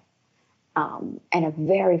care and are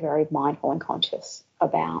very, very mindful and conscious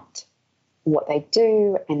about what they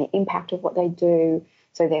do and the impact of what they do.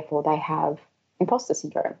 So therefore they have imposter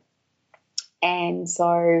syndrome. And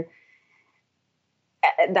so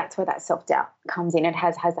that's where that self-doubt comes in. It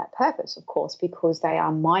has that purpose, of course, because they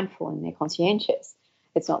are mindful and they're conscientious.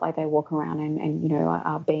 It's not like they walk around and you know,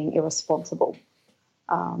 are being irresponsible.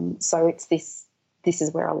 So it's this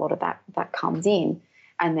is where a lot of that comes in,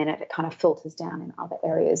 and then it kind of filters down in other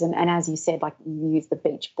areas. And as you said, like you used the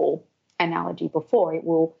beach ball analogy before, it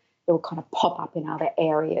will kind of pop up in other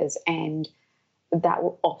areas, and that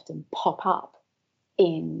will often pop up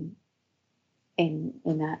in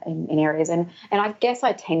areas. And I guess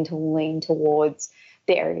I tend to lean towards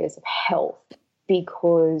the areas of health,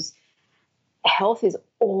 because health is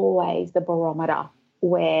always the barometer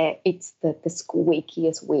where it's the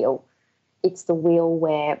squeakiest wheel. It's the wheel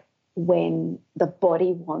where when the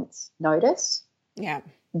body wants notice,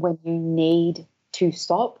 when you need to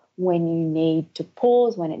stop, when you need to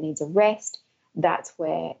pause, when it needs a rest, that's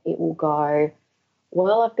where it will go,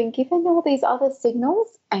 well, I've been given all these other signals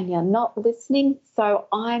and you're not listening, so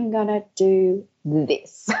I'm going to do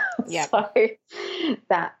this. Yep.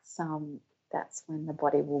 So that's when the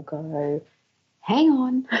body will go, hang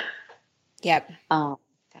on. Yep.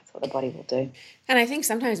 That's what the body will do. And I think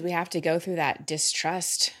sometimes we have to go through that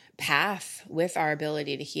distrust path with our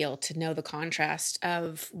ability to heal, to know the contrast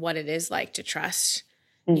of what it is like to trust.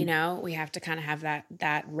 You know, we have to kind of have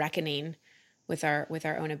that reckoning with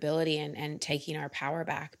our own ability and taking our power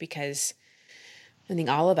back, because I think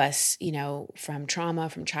all of us, you know, from trauma,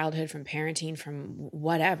 from childhood, from parenting, from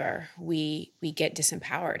whatever, we get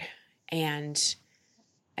disempowered. And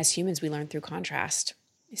as humans, we learn through contrast.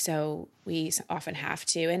 So we often have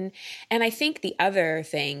to. And I think the other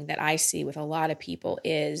thing that I see with a lot of people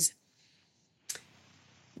is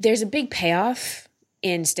there's a big payoff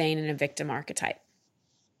in staying in a victim archetype.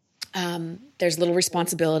 There's little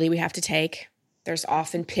responsibility we have to take. There's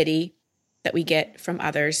often pity that we get from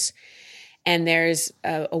others. And there's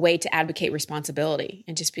a way to advocate responsibility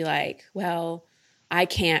and just be like, well, I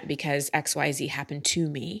can't because XYZ happened to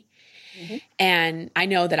me. Mm-hmm. And I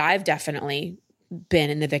know that I've definitely been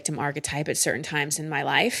in the victim archetype at certain times in my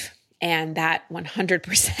life. And that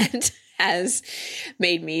 100% has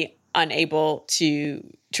made me unable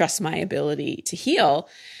to trust my ability to heal.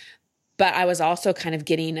 But I was also kind of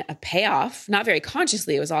getting a payoff, not very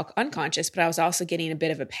consciously, it was all unconscious, but I was also getting a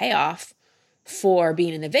bit of a payoff for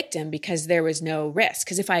being in the victim because there was no risk.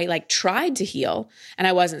 Because if I like tried to heal and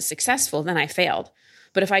I wasn't successful, then I failed.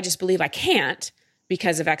 But if I just believe I can't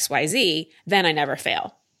because of XYZ, then I never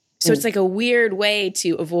fail. So it's like a weird way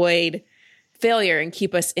to avoid failure and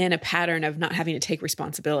keep us in a pattern of not having to take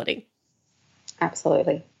responsibility.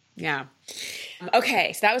 Absolutely. Yeah.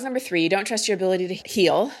 Okay. So that was number 3. You don't trust your ability to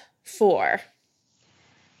heal. 4.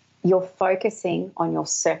 You're focusing on your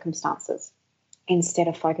circumstances instead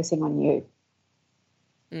of focusing on you.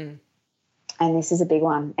 And this is a big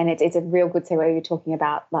one. And it's a real good segue. You're talking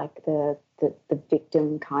about like the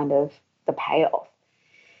victim kind of the payoff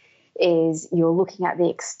is you're looking at the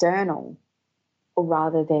external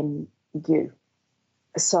rather than you.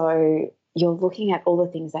 So you're looking at all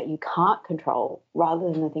the things that you can't control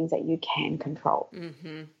rather than the things that you can control.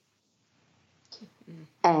 Mm-hmm.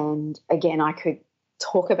 And again, I could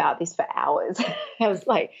talk about this for hours. I was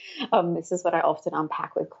like, this is what I often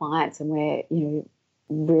unpack with clients, and we're, you know,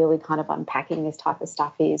 really kind of unpacking this type of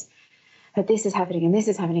stuff is that this is happening and this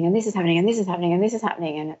is happening and this is happening and this is happening and this is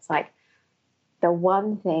happening. And it's like the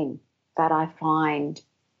one thing that I find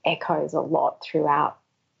echoes a lot throughout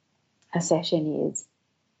a session is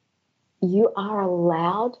you are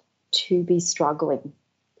allowed to be struggling.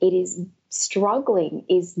 Struggling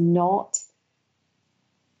is not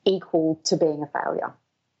equal to being a failure.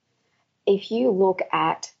 If you look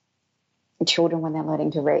at children when they're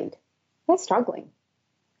learning to read, they're struggling.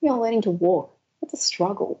 You're learning to walk. It's a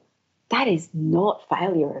struggle. That is not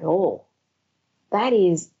failure at all. That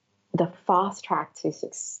is the fast track to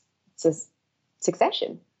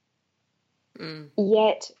succession.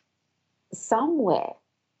 Yet somewhere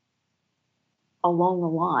along the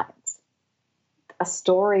lines, a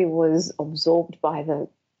story was absorbed by the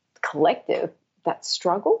collective that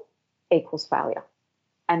struggle equals failure.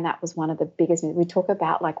 And that was one of the biggest, we talk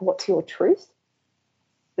about like, what's your truth?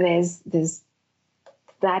 That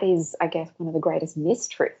is, I guess, one of the greatest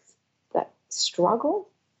mistruths, that struggle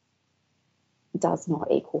does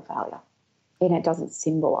not equal failure. And it doesn't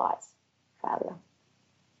symbolize failure.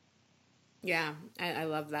 Yeah, I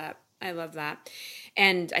love that. I love that.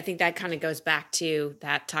 And I think that kind of goes back to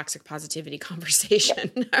that toxic positivity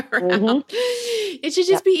conversation around it should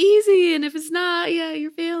just be easy. And if it's not, you're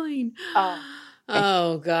failing.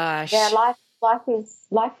 Oh gosh. Yeah, life is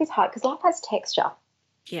hard because life has texture.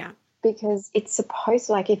 Yeah. Because it's supposed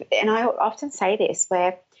to, and I often say this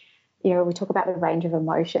where, you know, we talk about the range of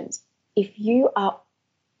emotions. If you are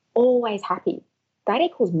always happy, that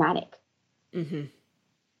equals manic. Mm-hmm.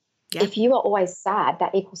 Yeah. If you are always sad,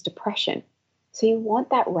 that equals depression. So you want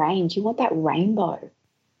that range. You want that rainbow.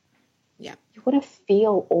 Yeah. You want to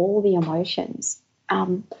feel all the emotions. I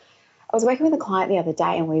was working with a client the other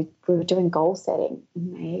day and we were doing goal setting.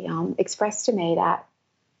 And they expressed to me that,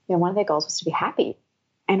 you know, one of their goals was to be happy.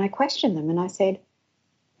 And I questioned them and I said,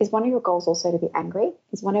 is one of your goals also to be angry?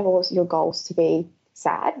 Is one of your goals to be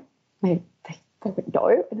sad? They went,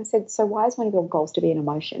 no. And I said, so why is one of your goals to be an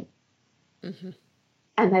emotion? Mm-hmm.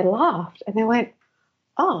 And they laughed and they went,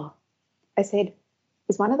 oh. I said,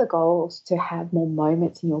 is one of the goals to have more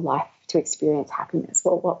moments in your life to experience happiness?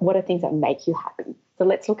 Well, what are things that make you happy? So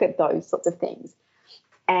let's look at those sorts of things.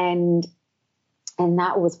 And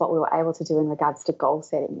that was what we were able to do in regards to goal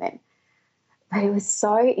setting then. But it was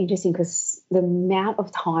so interesting because the amount of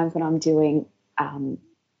times when I'm doing,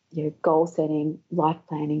 goal setting, life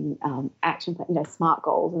planning, action plan, SMART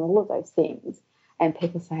goals and all of those things, and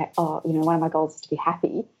people say, oh, one of my goals is to be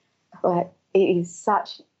happy. But it's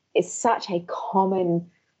such a common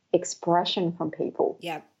expression from people.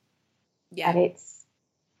 Yeah. Yeah. And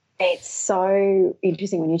it's so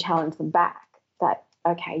interesting when you challenge them back that,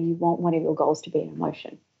 okay, you want one of your goals to be an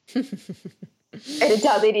emotion. And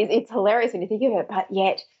it's hilarious when you think of it, but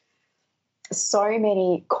yet so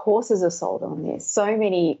many courses are sold on this. So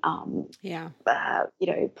many,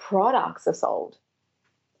 products are sold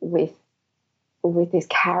with this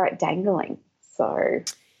carrot dangling. So,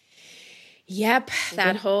 yep,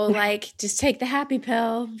 that whole just take the happy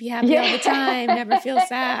pill, be happy all the time, never feel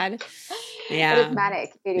sad. Yeah, it is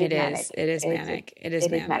manic. It is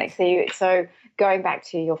manic. So going back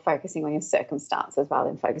to you're focusing on your circumstances rather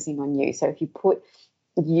than focusing on you. So if you put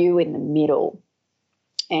you in the middle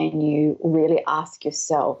and you really ask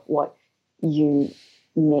yourself what you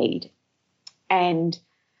need. And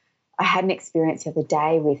I had an experience the other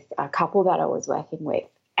day with a couple that I was working with,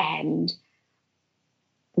 and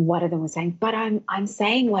one of them was saying, but I'm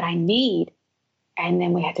saying what I need. And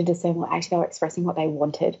then we had to discern, well, actually they were expressing what they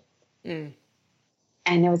wanted. Mm.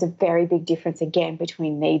 And there was a very big difference again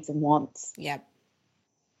between needs and wants. Yep.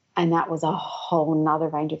 And that was a whole nother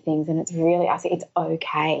range of things. And it's really, I say it's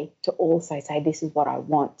okay to also say, this is what I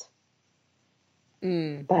want.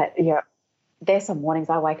 Mm. But there's some mornings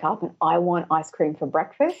I wake up and I want ice cream for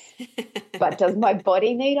breakfast. But does my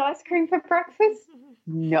body need ice cream for breakfast?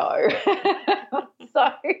 No. So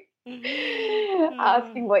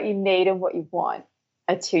asking what you need and what you want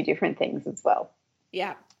are two different things as well.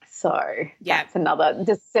 Yeah. So that's another.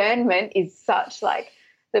 Discernment is such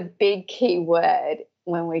the big key word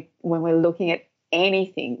when we're looking at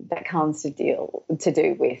anything that comes to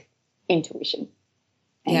do with intuition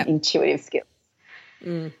and intuitive skills.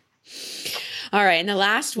 Mm. All right, and the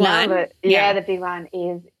last one. The big one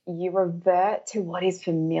is you revert to what is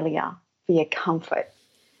familiar for your comfort,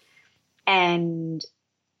 and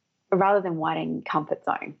rather than widening comfort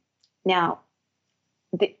zone. Now,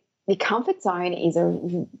 the comfort zone is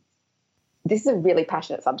this is a really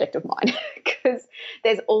passionate subject of mine because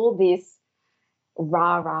there's all this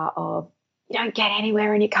rah-rah of you don't get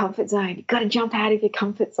anywhere in your comfort zone. You've got to jump out of your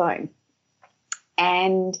comfort zone.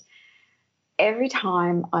 And every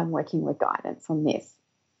time I'm working with guidance on this,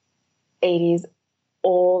 it is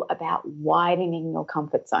all about widening your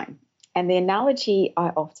comfort zone. And the analogy I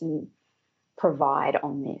often provide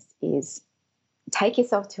on this is take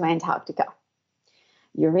yourself to Antarctica.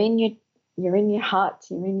 You're in your hut,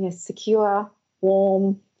 you're in your secure,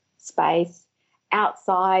 warm space.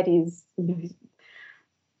 Outside is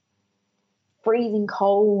freezing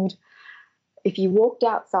cold. If you went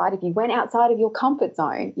outside of your comfort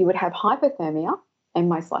zone, you would have hypothermia and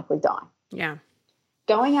most likely die. Yeah.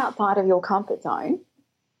 Going outside of your comfort zone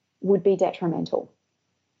would be detrimental.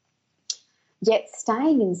 Yet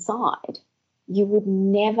staying inside, you would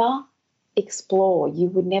never explore, you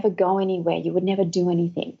would never go anywhere, you would never do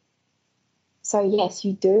anything. So yes,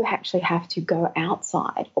 you do actually have to go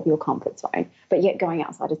outside of your comfort zone, but yet going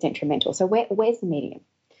outside is detrimental. So where's the medium?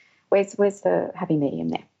 Where's the happy medium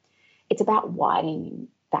there? It's about widening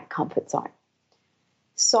that comfort zone.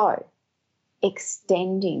 So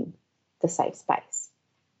extending the safe space,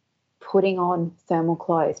 putting on thermal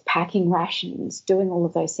clothes, packing rations, doing all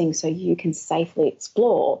of those things so you can safely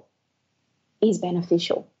explore is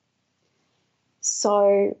beneficial.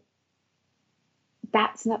 So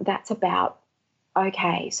that's about,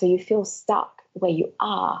 okay, so you feel stuck where you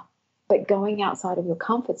are, but going outside of your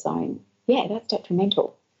comfort zone, that's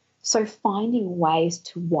detrimental. So finding ways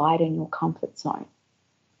to widen your comfort zone,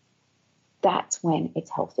 that's when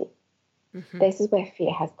it's healthy. Mm-hmm. This is where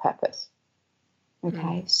fear has purpose. Okay,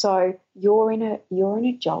 mm-hmm. So you're in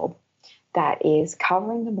a job that is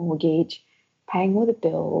covering the mortgage, paying all the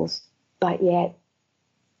bills, but yet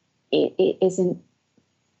it isn't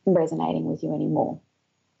resonating with you anymore.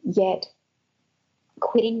 Yet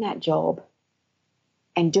quitting that job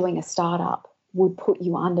and doing a startup would put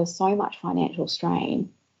you under so much financial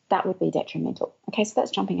strain. That would be detrimental. Okay, so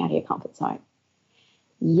that's jumping out of your comfort zone.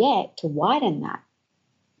 Yet to widen that,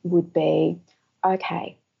 would be,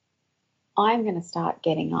 okay, I'm going to start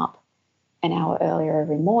getting up an hour earlier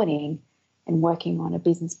every morning and working on a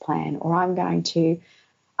business plan, or I'm going to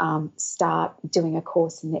start doing a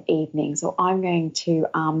course in the evenings, or I'm going to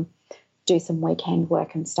do some weekend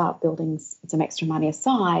work and start building some extra money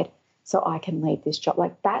aside so I can leave this job.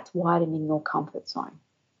 Like, that's widening your comfort zone,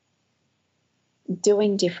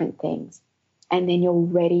 doing different things, and then you're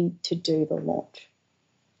ready to do the launch.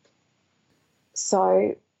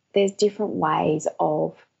 So there's different ways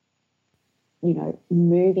of,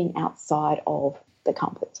 moving outside of the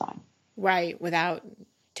comfort zone. Right, without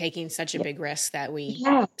taking such a big risk that we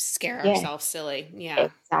scare ourselves silly. Yeah.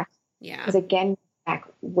 Exactly. Yeah. Because again,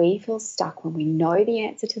 we feel stuck when we know the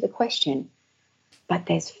answer to the question, but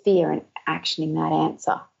there's fear in actioning that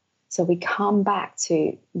answer. So we come back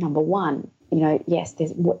to number one, yes,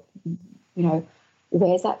 there's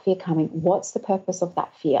where's that fear coming? What's the purpose of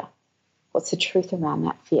that fear? What's the truth around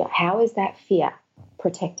that fear? How is that fear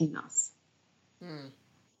protecting us?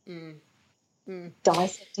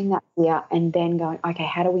 Dissecting that fear and then going, okay,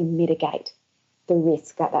 how do we mitigate the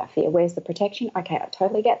risk that fear? Where's the protection? Okay, I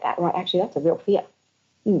totally get that. Right, actually, that's a real fear.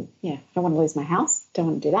 Yeah, I don't want to lose my house. Don't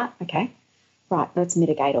want to do that. Okay, right, let's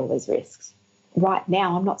mitigate all these risks. Right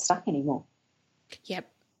now, I'm not stuck anymore. Yep.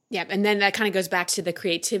 And then that kind of goes back to the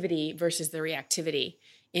creativity versus the reactivity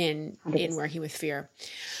in working with fear.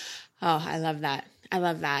 Oh, I love that.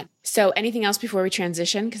 So anything else before we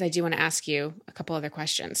transition? Because I do want to ask you a couple other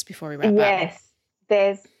questions before we wrap up. Yes.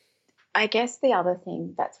 There's, I guess, the other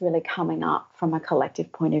thing that's really coming up from a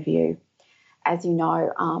collective point of view. As you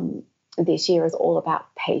know, this year is all about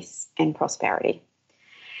peace and prosperity.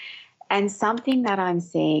 And something that I'm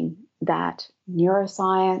seeing that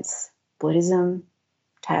neuroscience, Buddhism,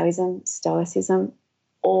 Taoism, Stoicism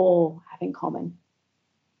all have in common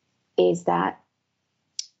is that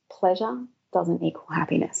pleasure doesn't equal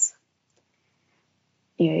happiness.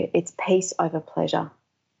 It's peace over pleasure,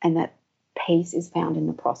 and that peace is found in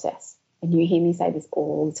the process. And you hear me say this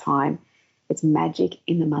all the time. It's magic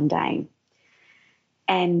in the mundane.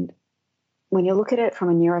 And when you look at it from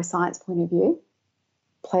a neuroscience point of view,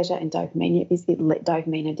 pleasure and dopamine is the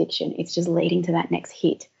dopamine addiction. It's just leading to that next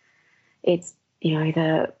hit. It's,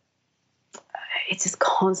 it's just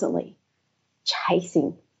constantly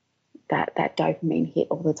chasing that dopamine hit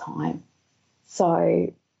all the time.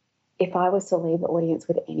 So if I was to leave the audience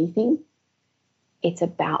with anything, it's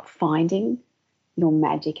about finding your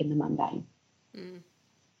magic in the mundane.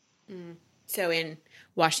 So in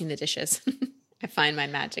washing the dishes, I find my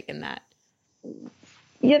magic in that.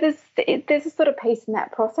 Yeah, there's a sort of peace in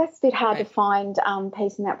that process. It's a bit hard to find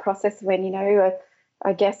peace in that process when,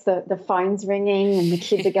 I guess the phone's ringing and the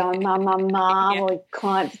kids are going, mum, yeah. Or the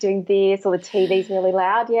client's doing this, or the TV's really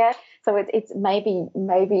loud. Yeah. So it's maybe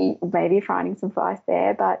finding some peace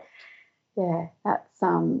there, but yeah, that's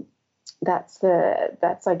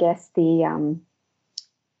I guess the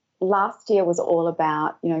last year was all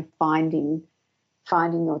about, finding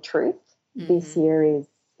your truth. Mm-hmm. This year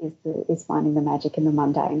is finding the magic in the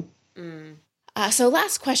mundane. So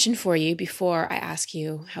last question for you before I ask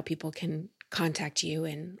you how people can contact you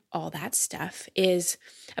and all that stuff is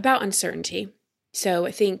about uncertainty. So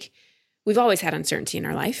I think we've always had uncertainty in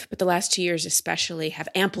our life, but the last 2 years especially have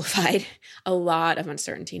amplified a lot of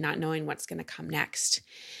uncertainty, not knowing what's going to come next.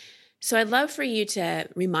 So I'd love for you to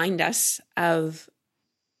remind us of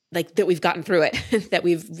that we've gotten through it, that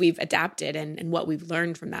we've adapted and what we've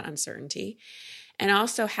learned from that uncertainty. And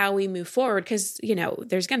also how we move forward, because,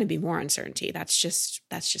 there's going to be more uncertainty. That's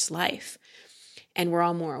just life. And we're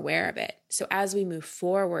all more aware of it. So as we move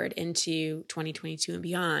forward into 2022 and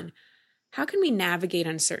beyond, how can we navigate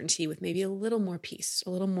uncertainty with maybe a little more peace, a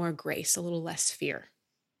little more grace, a little less fear?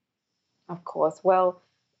 Of course. Well,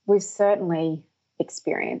 we've certainly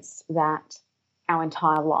experienced that our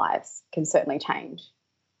entire lives can certainly change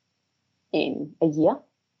in a year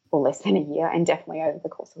or less than a year, and definitely over the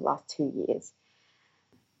course of the last 2 years.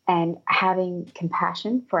 And having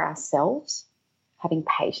compassion for ourselves, having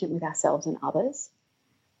patience with ourselves and others,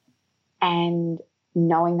 and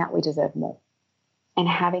knowing that we deserve more, and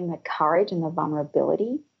having the courage and the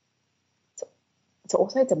vulnerability to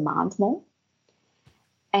also demand more,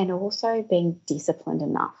 and also being disciplined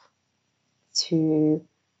enough to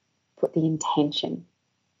put the intention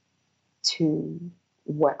to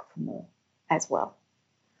work for more as well.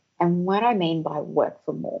 And what I mean by work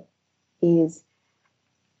for more is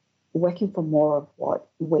working for more of what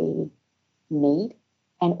we need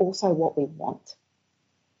and also what we want.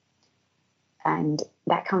 And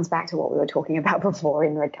that comes back to what we were talking about before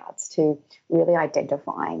in regards to really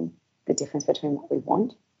identifying the difference between what we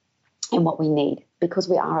want and what we need, because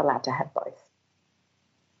we are allowed to have both.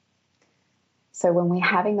 So when we're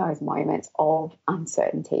having those moments of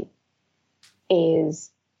uncertainty is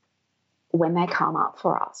when they come up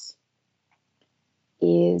for us,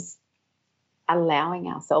 is allowing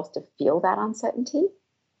ourselves to feel that uncertainty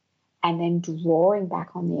and then drawing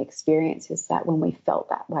back on the experiences that when we felt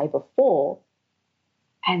that way before,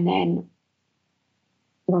 and then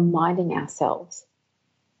reminding ourselves,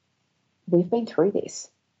 we've been through this.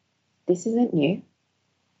 This isn't new.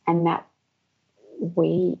 And that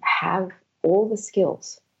we have all the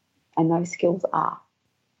skills, and those skills are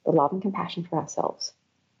the love and compassion for ourselves,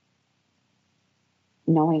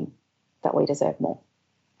 knowing that we deserve more,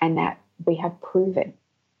 and that we have proven,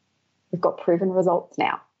 we've got proven results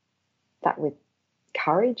now, that with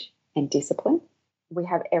courage and discipline, we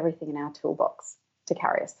have everything in our toolbox to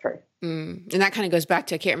carry us through. And that kind of goes back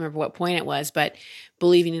to, I can't remember what point it was, but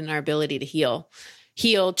believing in our ability to heal,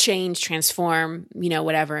 change, transform,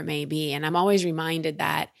 whatever it may be. And I'm always reminded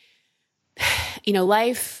that,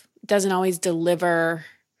 life doesn't always deliver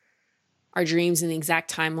our dreams in the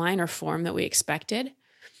exact timeline or form that we expected.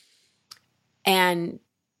 And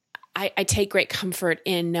I take great comfort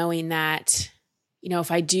in knowing that,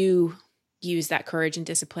 if I do use that courage and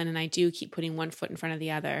discipline and I do keep putting one foot in front of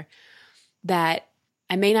the other, that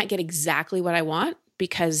I may not get exactly what I want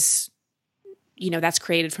because, that's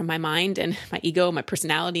created from my mind and my ego, my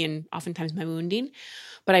personality, and oftentimes my wounding,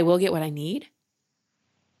 but I will get what I need.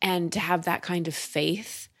 And to have that kind of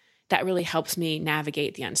faith that really helps me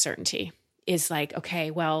navigate the uncertainty is like, okay,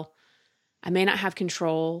 well, I may not have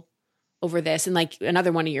control over this. And like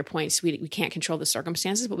another one of your points, we can't control the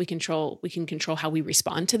circumstances, but we can control how we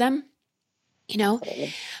respond to them.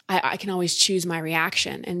 I can always choose my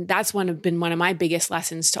reaction. And that's been one of my biggest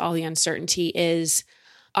lessons to all the uncertainty is,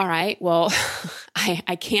 all right, well,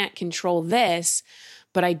 I can't control this,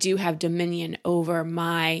 but I do have dominion over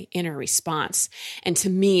my inner response. And to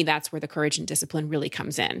me, that's where the courage and discipline really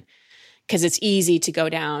comes in, because it's easy to go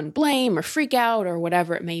down blame or freak out or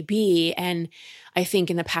whatever it may be. And I think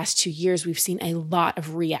in the past 2 years, we've seen a lot of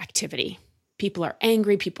reactivity. People are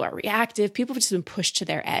angry, people are reactive, people have just been pushed to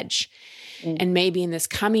their edge. And maybe in this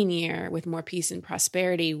coming year with more peace and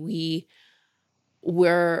prosperity,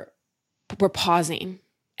 we're pausing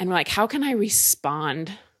and we're like, how can I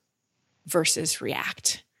respond versus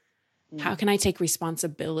react? How can I take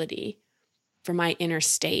responsibility for my inner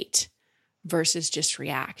state versus just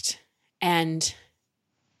react? And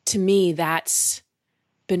to me, that's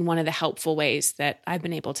been one of the helpful ways that I've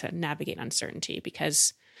been able to navigate uncertainty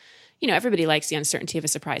because, everybody likes the uncertainty of a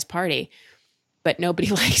surprise party, but nobody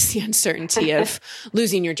likes the uncertainty of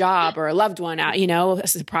losing your job or a loved one out,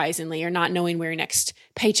 surprisingly, or not knowing where your next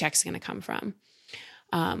paycheck's going to come from.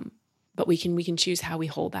 But we can choose how we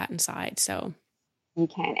hold that inside. So you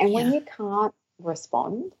can. And when you can't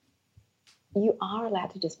respond, you are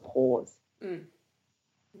allowed to just pause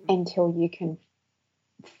until you can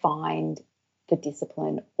find the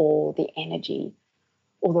discipline or the energy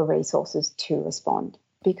or the resources to respond.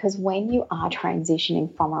 Because when you are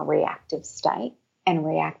transitioning from a reactive state and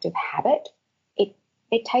reactive habit, it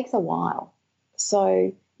takes a while.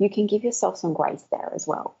 So you can give yourself some grace there as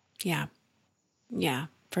well. Yeah. Yeah,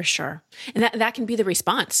 for sure. And that can be the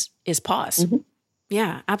response is pause.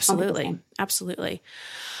 Yeah, absolutely. 100%. Absolutely.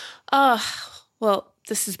 Well,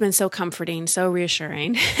 this has been so comforting, so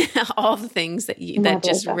reassuring. All the things that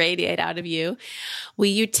just radiate out of you. Will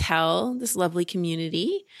you tell this lovely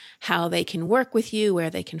community how they can work with you, where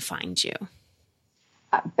they can find you?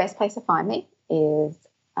 Best place to find me is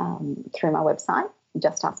through my website,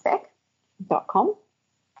 justaskbeck.com.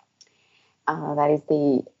 That is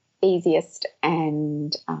the easiest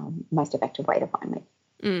and most effective way to find me.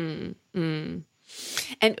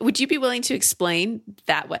 And would you be willing to explain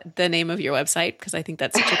the name of your website? Because I think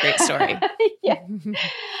that's such a great story. Yeah.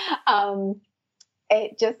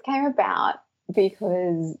 It just came about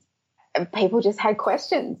because people just had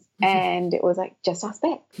questions and it was like, just ask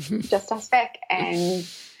Beck, just ask Beck. And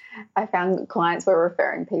I found clients were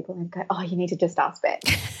referring people and go, oh, you need to just ask Beck.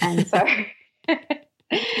 And so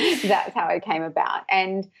that's how it came about.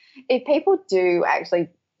 And if people do actually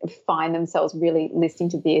find themselves really listening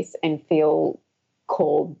to this and feel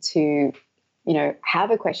called to,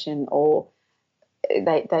 have a question or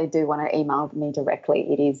they do want to email me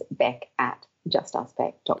directly, it is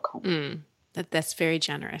beck@justaskbeck.com. That's very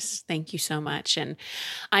generous. Thank you so much. And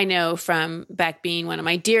I know from Beck being one of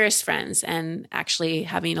my dearest friends and actually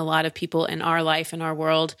having a lot of people in our life, in our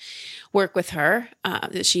world, work with her,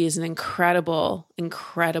 that she is an incredible,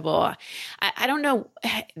 I don't know,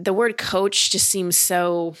 the word coach just seems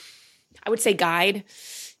so, I would say guide.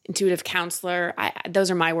 intuitive counselor. Those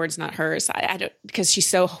are my words, not hers. I don't, because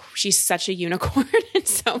she's such a unicorn in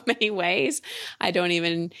so many ways. I don't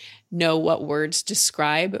even know what words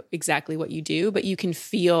describe exactly what you do, but you can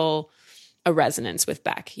feel a resonance with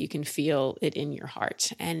Beck. You can feel it in your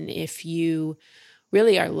heart. And if you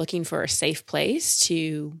really are looking for a safe place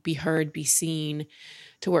to be heard, be seen,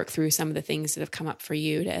 to work through some of the things that have come up for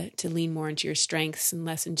you, to lean more into your strengths and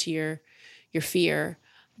less into your fear,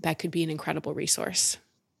 Beck could be an incredible resource.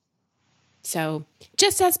 So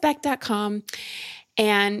justaskbeck.com.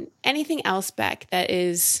 And anything else, Beck, that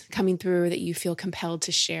is coming through that you feel compelled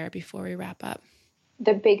to share before we wrap up?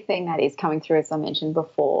 The big thing that is coming through, as I mentioned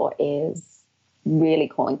before, is really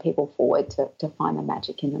calling people forward to find the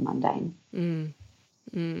magic in the mundane.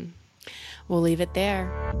 We'll leave it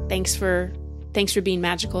there. Thanks for being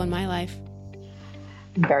magical in my life.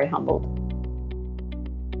 I'm very humbled.